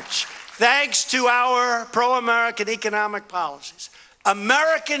so much. Thanks to our pro-American economic policies.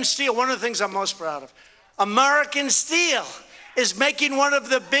 American steel, one of the things I'm most proud of, American steel is making one of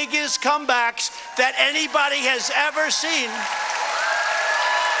the biggest comebacks that anybody has ever seen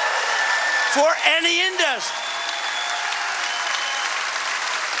for any industry.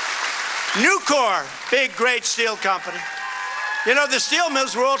 Nucor, big, great steel company. You know, the steel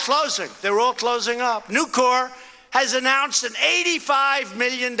mills were all closing. They were all closing up. Nucor has announced an $85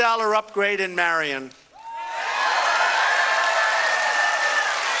 million upgrade in Marion.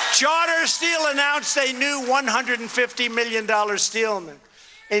 Charter Steel announced a new $150 million steel mill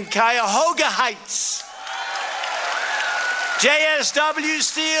in Cuyahoga Heights. JSW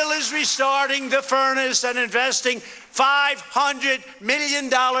Steel is restarting the furnace and investing $500 million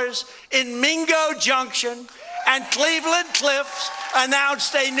in Mingo Junction, and Cleveland Cliffs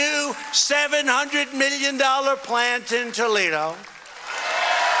announced a new $700 million plant in Toledo.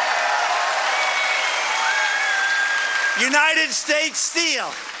 United States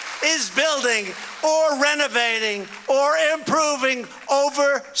Steel is building or renovating or improving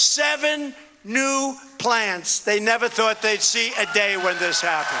over 7 new plants. They never thought they'd see a day when this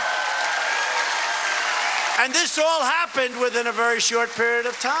happened. And this all happened within a very short period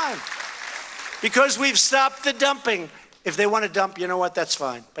of time because we've stopped the dumping. If they want to dump, you know what, that's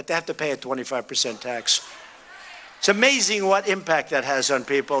fine, but they have to pay a 25% tax. It's amazing what impact that has on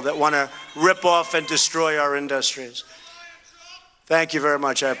people that want to rip off and destroy our industries. Thank you very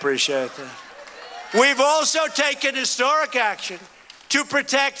much, I appreciate that. We've also taken historic action to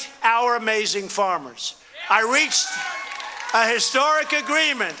protect our amazing farmers. I reached a historic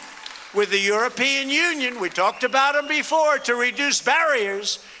agreement with the European Union, we talked about them before, to reduce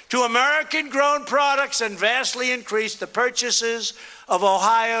barriers to American-grown products and vastly increase the purchases of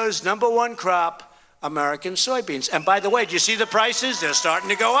Ohio's #1 crop, American soybeans. And by the way, do you see the prices? They're starting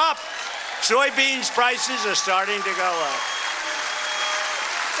to go up. Soybeans prices are starting to go up.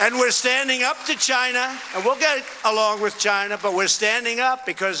 And we're standing up to China, and we'll get along with China, but we're standing up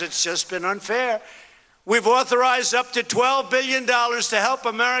because it's just been unfair. We've authorized up to $12 billion to help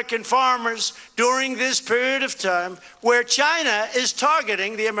American farmers during this period of time where China is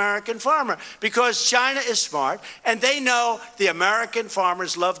targeting the American farmer, because China is smart and they know the American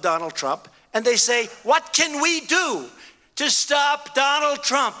farmers love Donald Trump, and they say, what can we do to stop Donald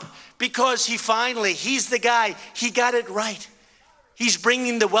Trump? Because he's the guy, he got it right. He's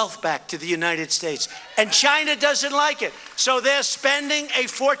bringing the wealth back to the United States, and China doesn't like it. So they're spending a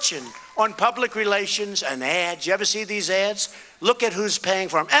fortune on public relations and ads. You ever see these ads? Look at who's paying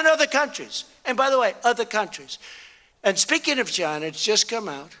for them. And other countries. And by the way, other countries. And speaking of China, it's just come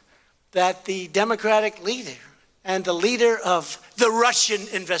out that the Democratic leader and the leader of the Russian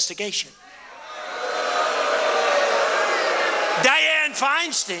investigation, Dianne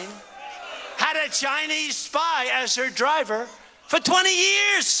Feinstein, had a Chinese spy as her driver for 20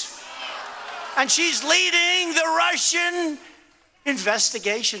 years. And she's leading the Russian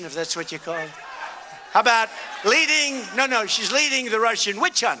investigation, if that's what you call it. How about she's leading the Russian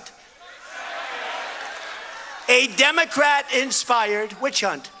witch hunt. A Democrat-inspired witch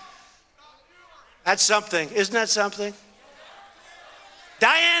hunt. That's something. Isn't that something?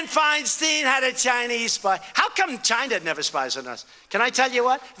 Dianne Feinstein had a Chinese spy. How come China never spies on us? Can I tell you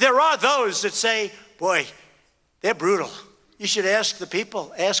what? There are those that say, boy, they're brutal. You should ask the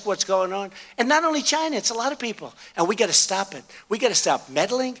people, ask what's going on. And not only China, it's a lot of people. And we got to stop it. We got to stop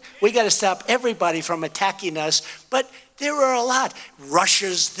meddling. We got to stop everybody from attacking us. But there are a lot.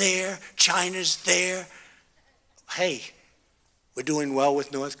 Russia's there. China's there. Hey, we're doing well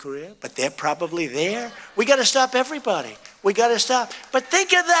with North Korea, but they're probably there. We got to stop everybody. We got to stop. But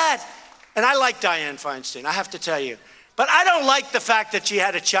think of that. And I like Dianne Feinstein, I have to tell you. But I don't like the fact that she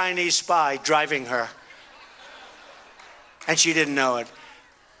had a Chinese spy driving her. And she didn't know it.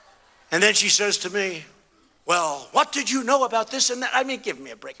 And then she says to me, well, what did you know about this and that? I mean, give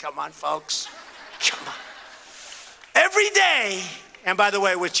me a break. Come on, folks. Come on. Every day, and by the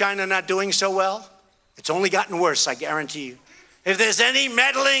way, with China not doing so well, it's only gotten worse, I guarantee you. If there's any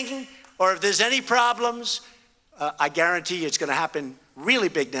meddling or if there's any problems, I guarantee you it's going to happen really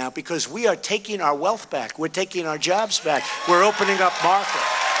big now, because we are taking our wealth back. We're taking our jobs back. We're opening up markets.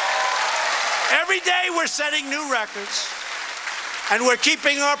 Every day we're setting new records. And we're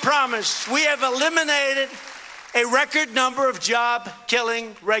keeping our promise. We have eliminated a record number of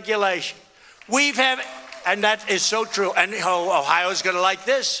job-killing regulations. And that is so true. And Ohio's going to like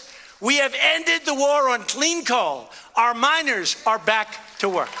this. We have ended the war on clean coal. Our miners are back to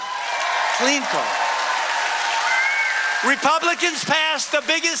work. Clean coal. Republicans passed the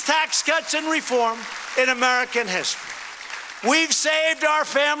biggest tax cuts and reform in American history. We've saved our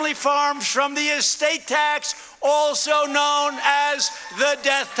family farms from the estate tax, also known as the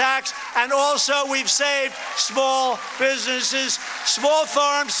death tax, and also we've saved small businesses. Small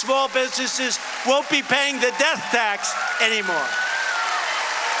farms, small businesses won't be paying the death tax anymore.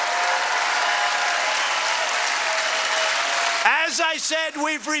 As I said,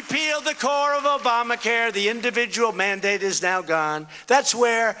 we've repealed the core of Obamacare. The individual mandate is now gone. That's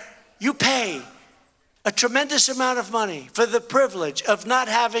where you pay a tremendous amount of money for the privilege of not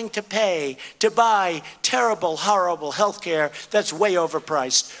having to pay to buy terrible, horrible health care that's way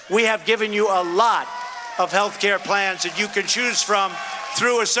overpriced. We have given you a lot of health care plans that you can choose from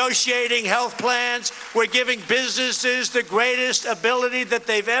through associating health plans. We're giving businesses the greatest ability that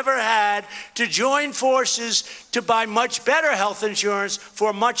they've ever had to join forces to buy much better health insurance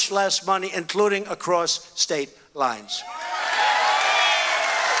for much less money, including across state lines.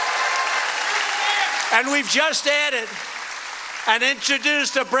 And we've just added and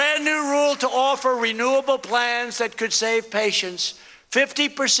introduced a brand new rule to offer renewable plans that could save patients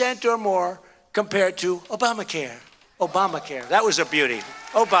 50% or more compared to Obamacare. Obamacare, that was a beauty.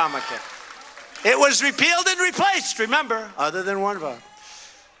 Obamacare. It was repealed and replaced, remember, other than one vote.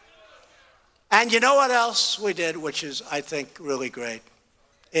 And you know what else we did, which is, I think, really great?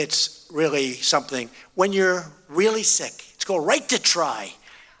 It's really something. When you're really sick, it's called Right to Try.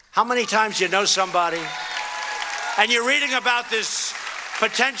 How many times you know somebody and you're reading about this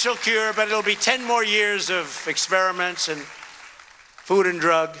potential cure, but it'll be 10 more years of experiments and food and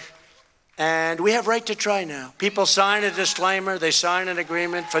drug. And we have Right to Try now. People sign a disclaimer, they sign an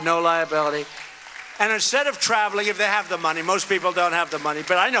agreement for no liability. And instead of traveling, if they have the money, most people don't have the money,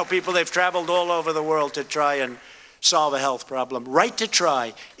 but I know people, they've traveled all over the world to try and solve a health problem. Right to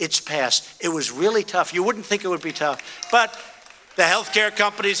try, it's passed. It was really tough. You wouldn't think it would be tough. But the healthcare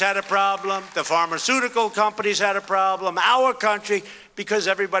companies had a problem. The pharmaceutical companies had a problem. Our country, because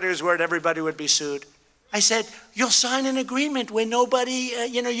everybody was worried everybody would be sued. I said, you'll sign an agreement where nobody,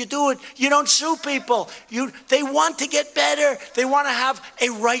 you do it. You don't sue people. They want to get better. They want to have a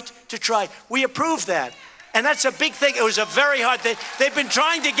right to try. We approved that. And that's a big thing. It was a very hard thing. They've been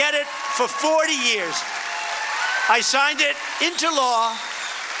trying to get it for 40 years. I signed it into law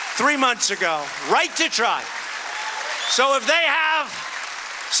 3 months ago. Right to try. So if they have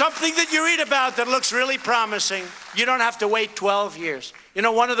something that you read about that looks really promising, you don't have to wait 12 years. You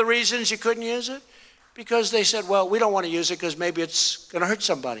know one of the reasons you couldn't use it? Because they said, well, we don't want to use it because maybe it's going to hurt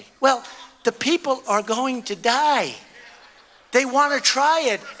somebody. Well, the people are going to die. They want to try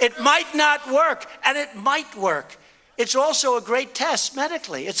it. It might not work, and it might work. It's also a great test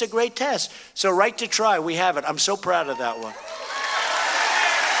medically. It's a great test. So right to try, we have it. I'm so proud of that one.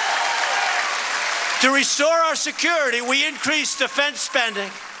 To restore our security, we increased defense spending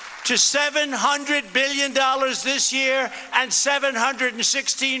to $700 billion this year and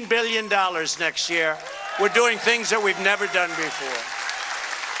 $716 billion next year. We're doing things that we've never done before.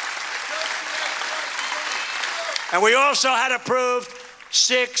 And we also had approved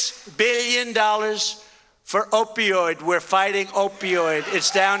 $6 billion for opioid. We're fighting opioid.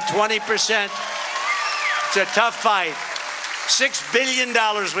 It's down 20%. It's a tough fight. $6 billion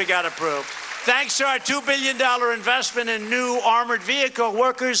we got approved. Thanks to our $2 billion investment in new armored vehicle,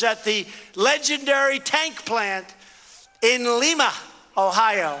 workers at the legendary tank plant in Lima,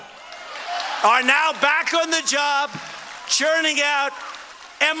 Ohio, are now back on the job, churning out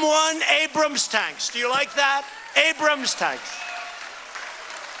M1 Abrams tanks. Do you like that? Abrams tanks.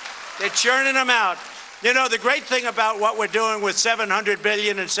 They're churning them out. You know, the great thing about what we're doing with $700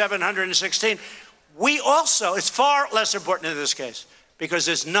 billion and $716, we also, it's far less important in this case, because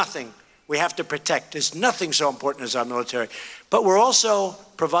there's nothing we have to protect. There's nothing so important as our military. But we're also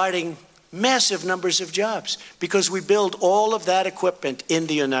providing massive numbers of jobs because we build all of that equipment in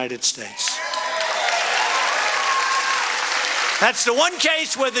the United States. That's the one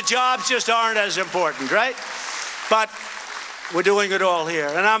case where the jobs just aren't as important, right? But we're doing it all here.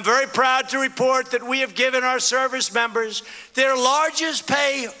 And I'm very proud to report that we have given our service members their largest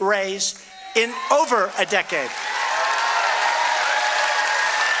pay raise in over a decade.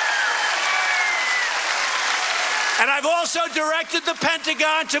 And I've also directed the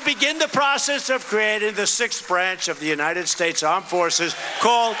Pentagon to begin the process of creating the 6th branch of the United States Armed Forces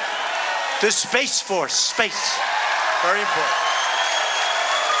called the Space Force. Space. Very important.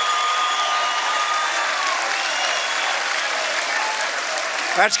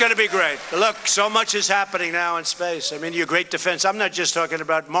 That's going to be great. Look, so much is happening now in space. I mean, your great defense. I'm not just talking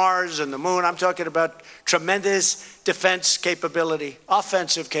about Mars and the moon. I'm talking about tremendous defense capability,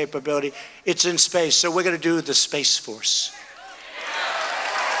 offensive capability. It's in space. So we're going to do the Space Force.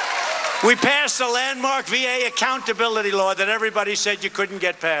 We passed a landmark VA accountability law that everybody said you couldn't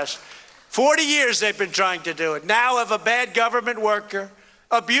get past. 40 years they've been trying to do it. Now, if a bad government worker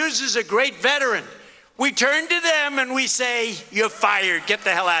abuses a great veteran, we turn to them and we say, you're fired. Get the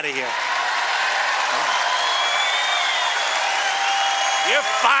hell out of here. You're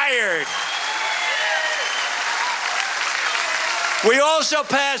fired. We also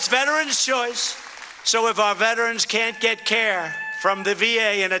passed Veterans' Choice. So if our veterans can't get care from the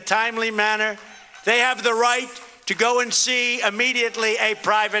VA in a timely manner, they have the right to go and see immediately a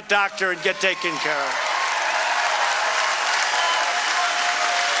private doctor and get taken care of.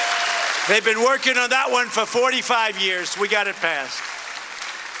 They've been working on that one for 45 years. We got it passed.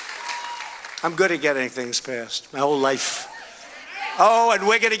 I'm good at getting things passed, my whole life. Oh, and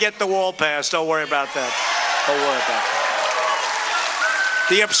we're going to get the wall passed. Don't worry about that. Don't worry about that.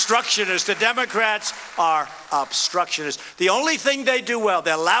 The obstructionists, the Democrats are obstructionists. The only thing they do well,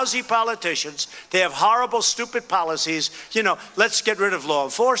 they're lousy politicians. They have horrible, stupid policies. You know, let's get rid of law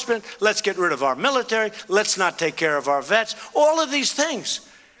enforcement. Let's get rid of our military. Let's not take care of our vets. All of these things.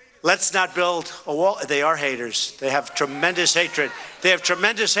 Let's not build a wall. They are haters. They have tremendous hatred. They have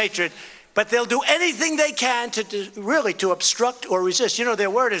tremendous hatred, but they'll do anything they can to obstruct or resist. You know,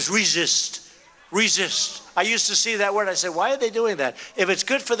 their word is resist. Resist. I used to see that word. I said, why are they doing that? If it's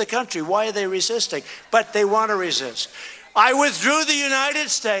good for the country, why are they resisting? But they want to resist. I withdrew the United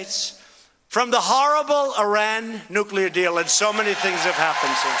States from the horrible Iran nuclear deal, and so many things have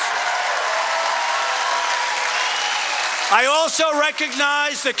happened since then. I also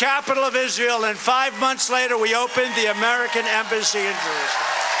recognized the capital of Israel, and 5 months later, we opened the American embassy in Jerusalem.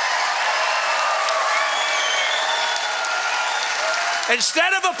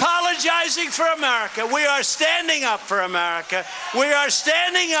 Instead of apologizing for America, we are standing up for America. We are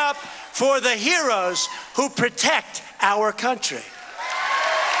standing up for the heroes who protect our country.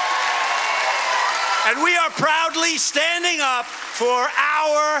 And we are proudly standing up for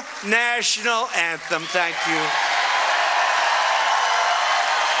our national anthem. Thank you.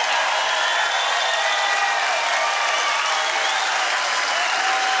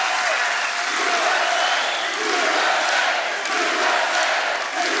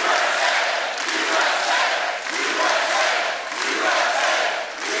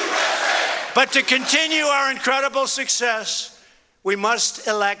 But to continue our incredible success, we must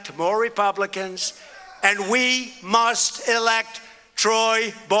elect more Republicans, and we must elect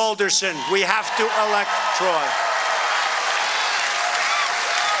Troy Balderson. We have to elect Troy.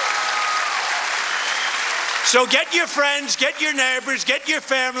 So get your friends, get your neighbors, get your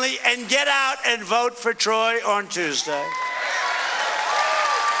family, and get out and vote for Troy on Tuesday.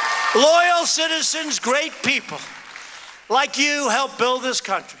 Loyal citizens, great people like you help build this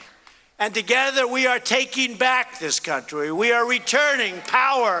country. And together we are taking back this country. We are returning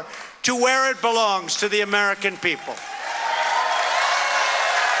power to where it belongs, to the American people.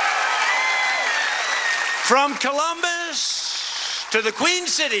 From Columbus to the Queen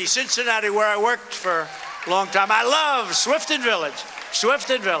City, Cincinnati, where I worked for a long time. I love Swifton Village.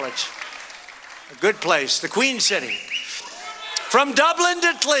 Swifton Village, a good place, the Queen City. From Dublin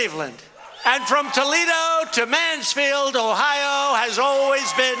to Cleveland, and from Toledo to Mansfield, Ohio has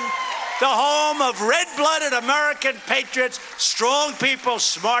always been the home of red-blooded American patriots, strong people,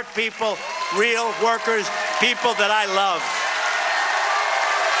 smart people, real workers, people that I love.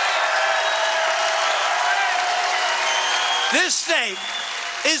 This state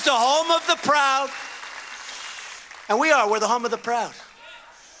is the home of the proud, and we're the home of the proud.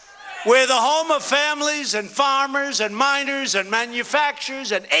 We're the home of families and farmers and miners and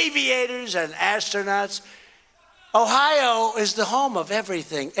manufacturers and aviators and astronauts. Ohio is the home of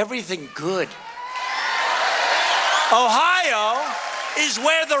everything good. Ohio is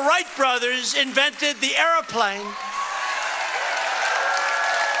where the Wright brothers invented the airplane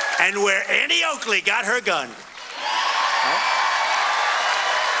and where Annie Oakley got her gun.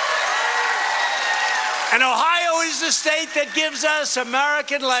 And Ohio is the state that gives us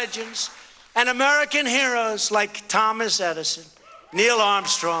American legends and American heroes like Thomas Edison, Neil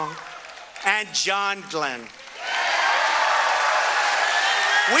Armstrong, and John Glenn.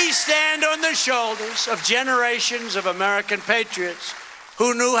 We stand on the shoulders of generations of American patriots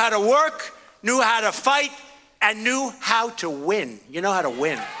who knew how to work, knew how to fight, and knew how to win. You know how to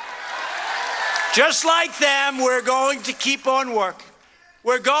win. Just like them, we're going to keep on working.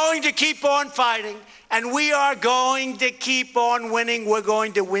 We're going to keep on fighting, and we are going to keep on winning. We're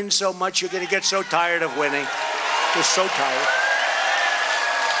going to win so much, you're going to get so tired of winning. You're so tired.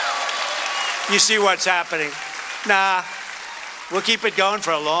 You see what's happening? Nah. We'll keep it going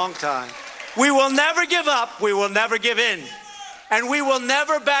for a long time. We will never give up. We will never give in. And we will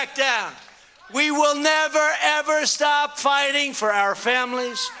never back down. We will never, ever stop fighting for our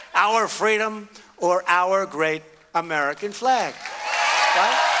families, our freedom, or our great American flag.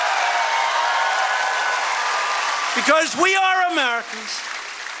 Right? Because we are Americans,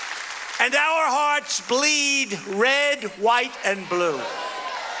 and our hearts bleed red, white, and blue.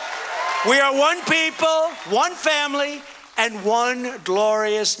 We are one people, one family, and one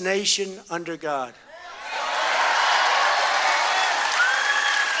glorious nation under God.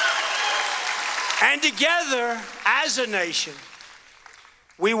 And together, as a nation,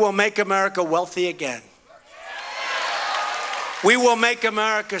 we will make America wealthy again. We will make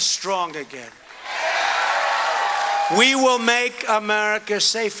America strong again. We will make America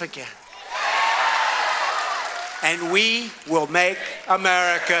safe again. And we will make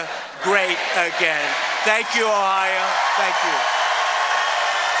America great again. Thank you, Ohio. Thank you.